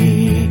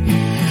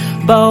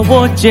bảo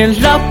vô trên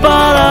lá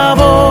ba la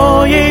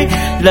bô ye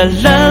là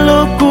lan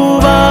lô cu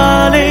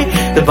ba lê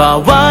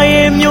bảo vai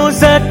em yêu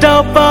rất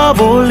đau ba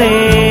bô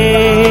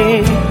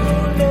lê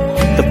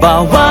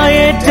bảo vai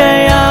em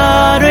chạy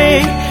à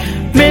rê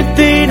mình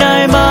tin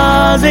ai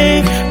mà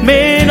dê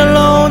mình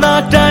lâu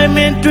ta trái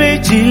mình thuê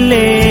chỉ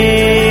lê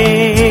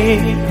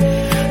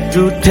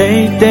tu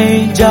thấy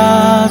tên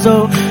cha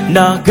rồi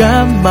na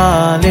gam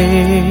mà lê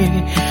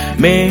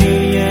mê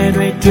ye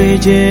đuôi truy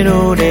trên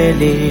ô đê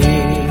lê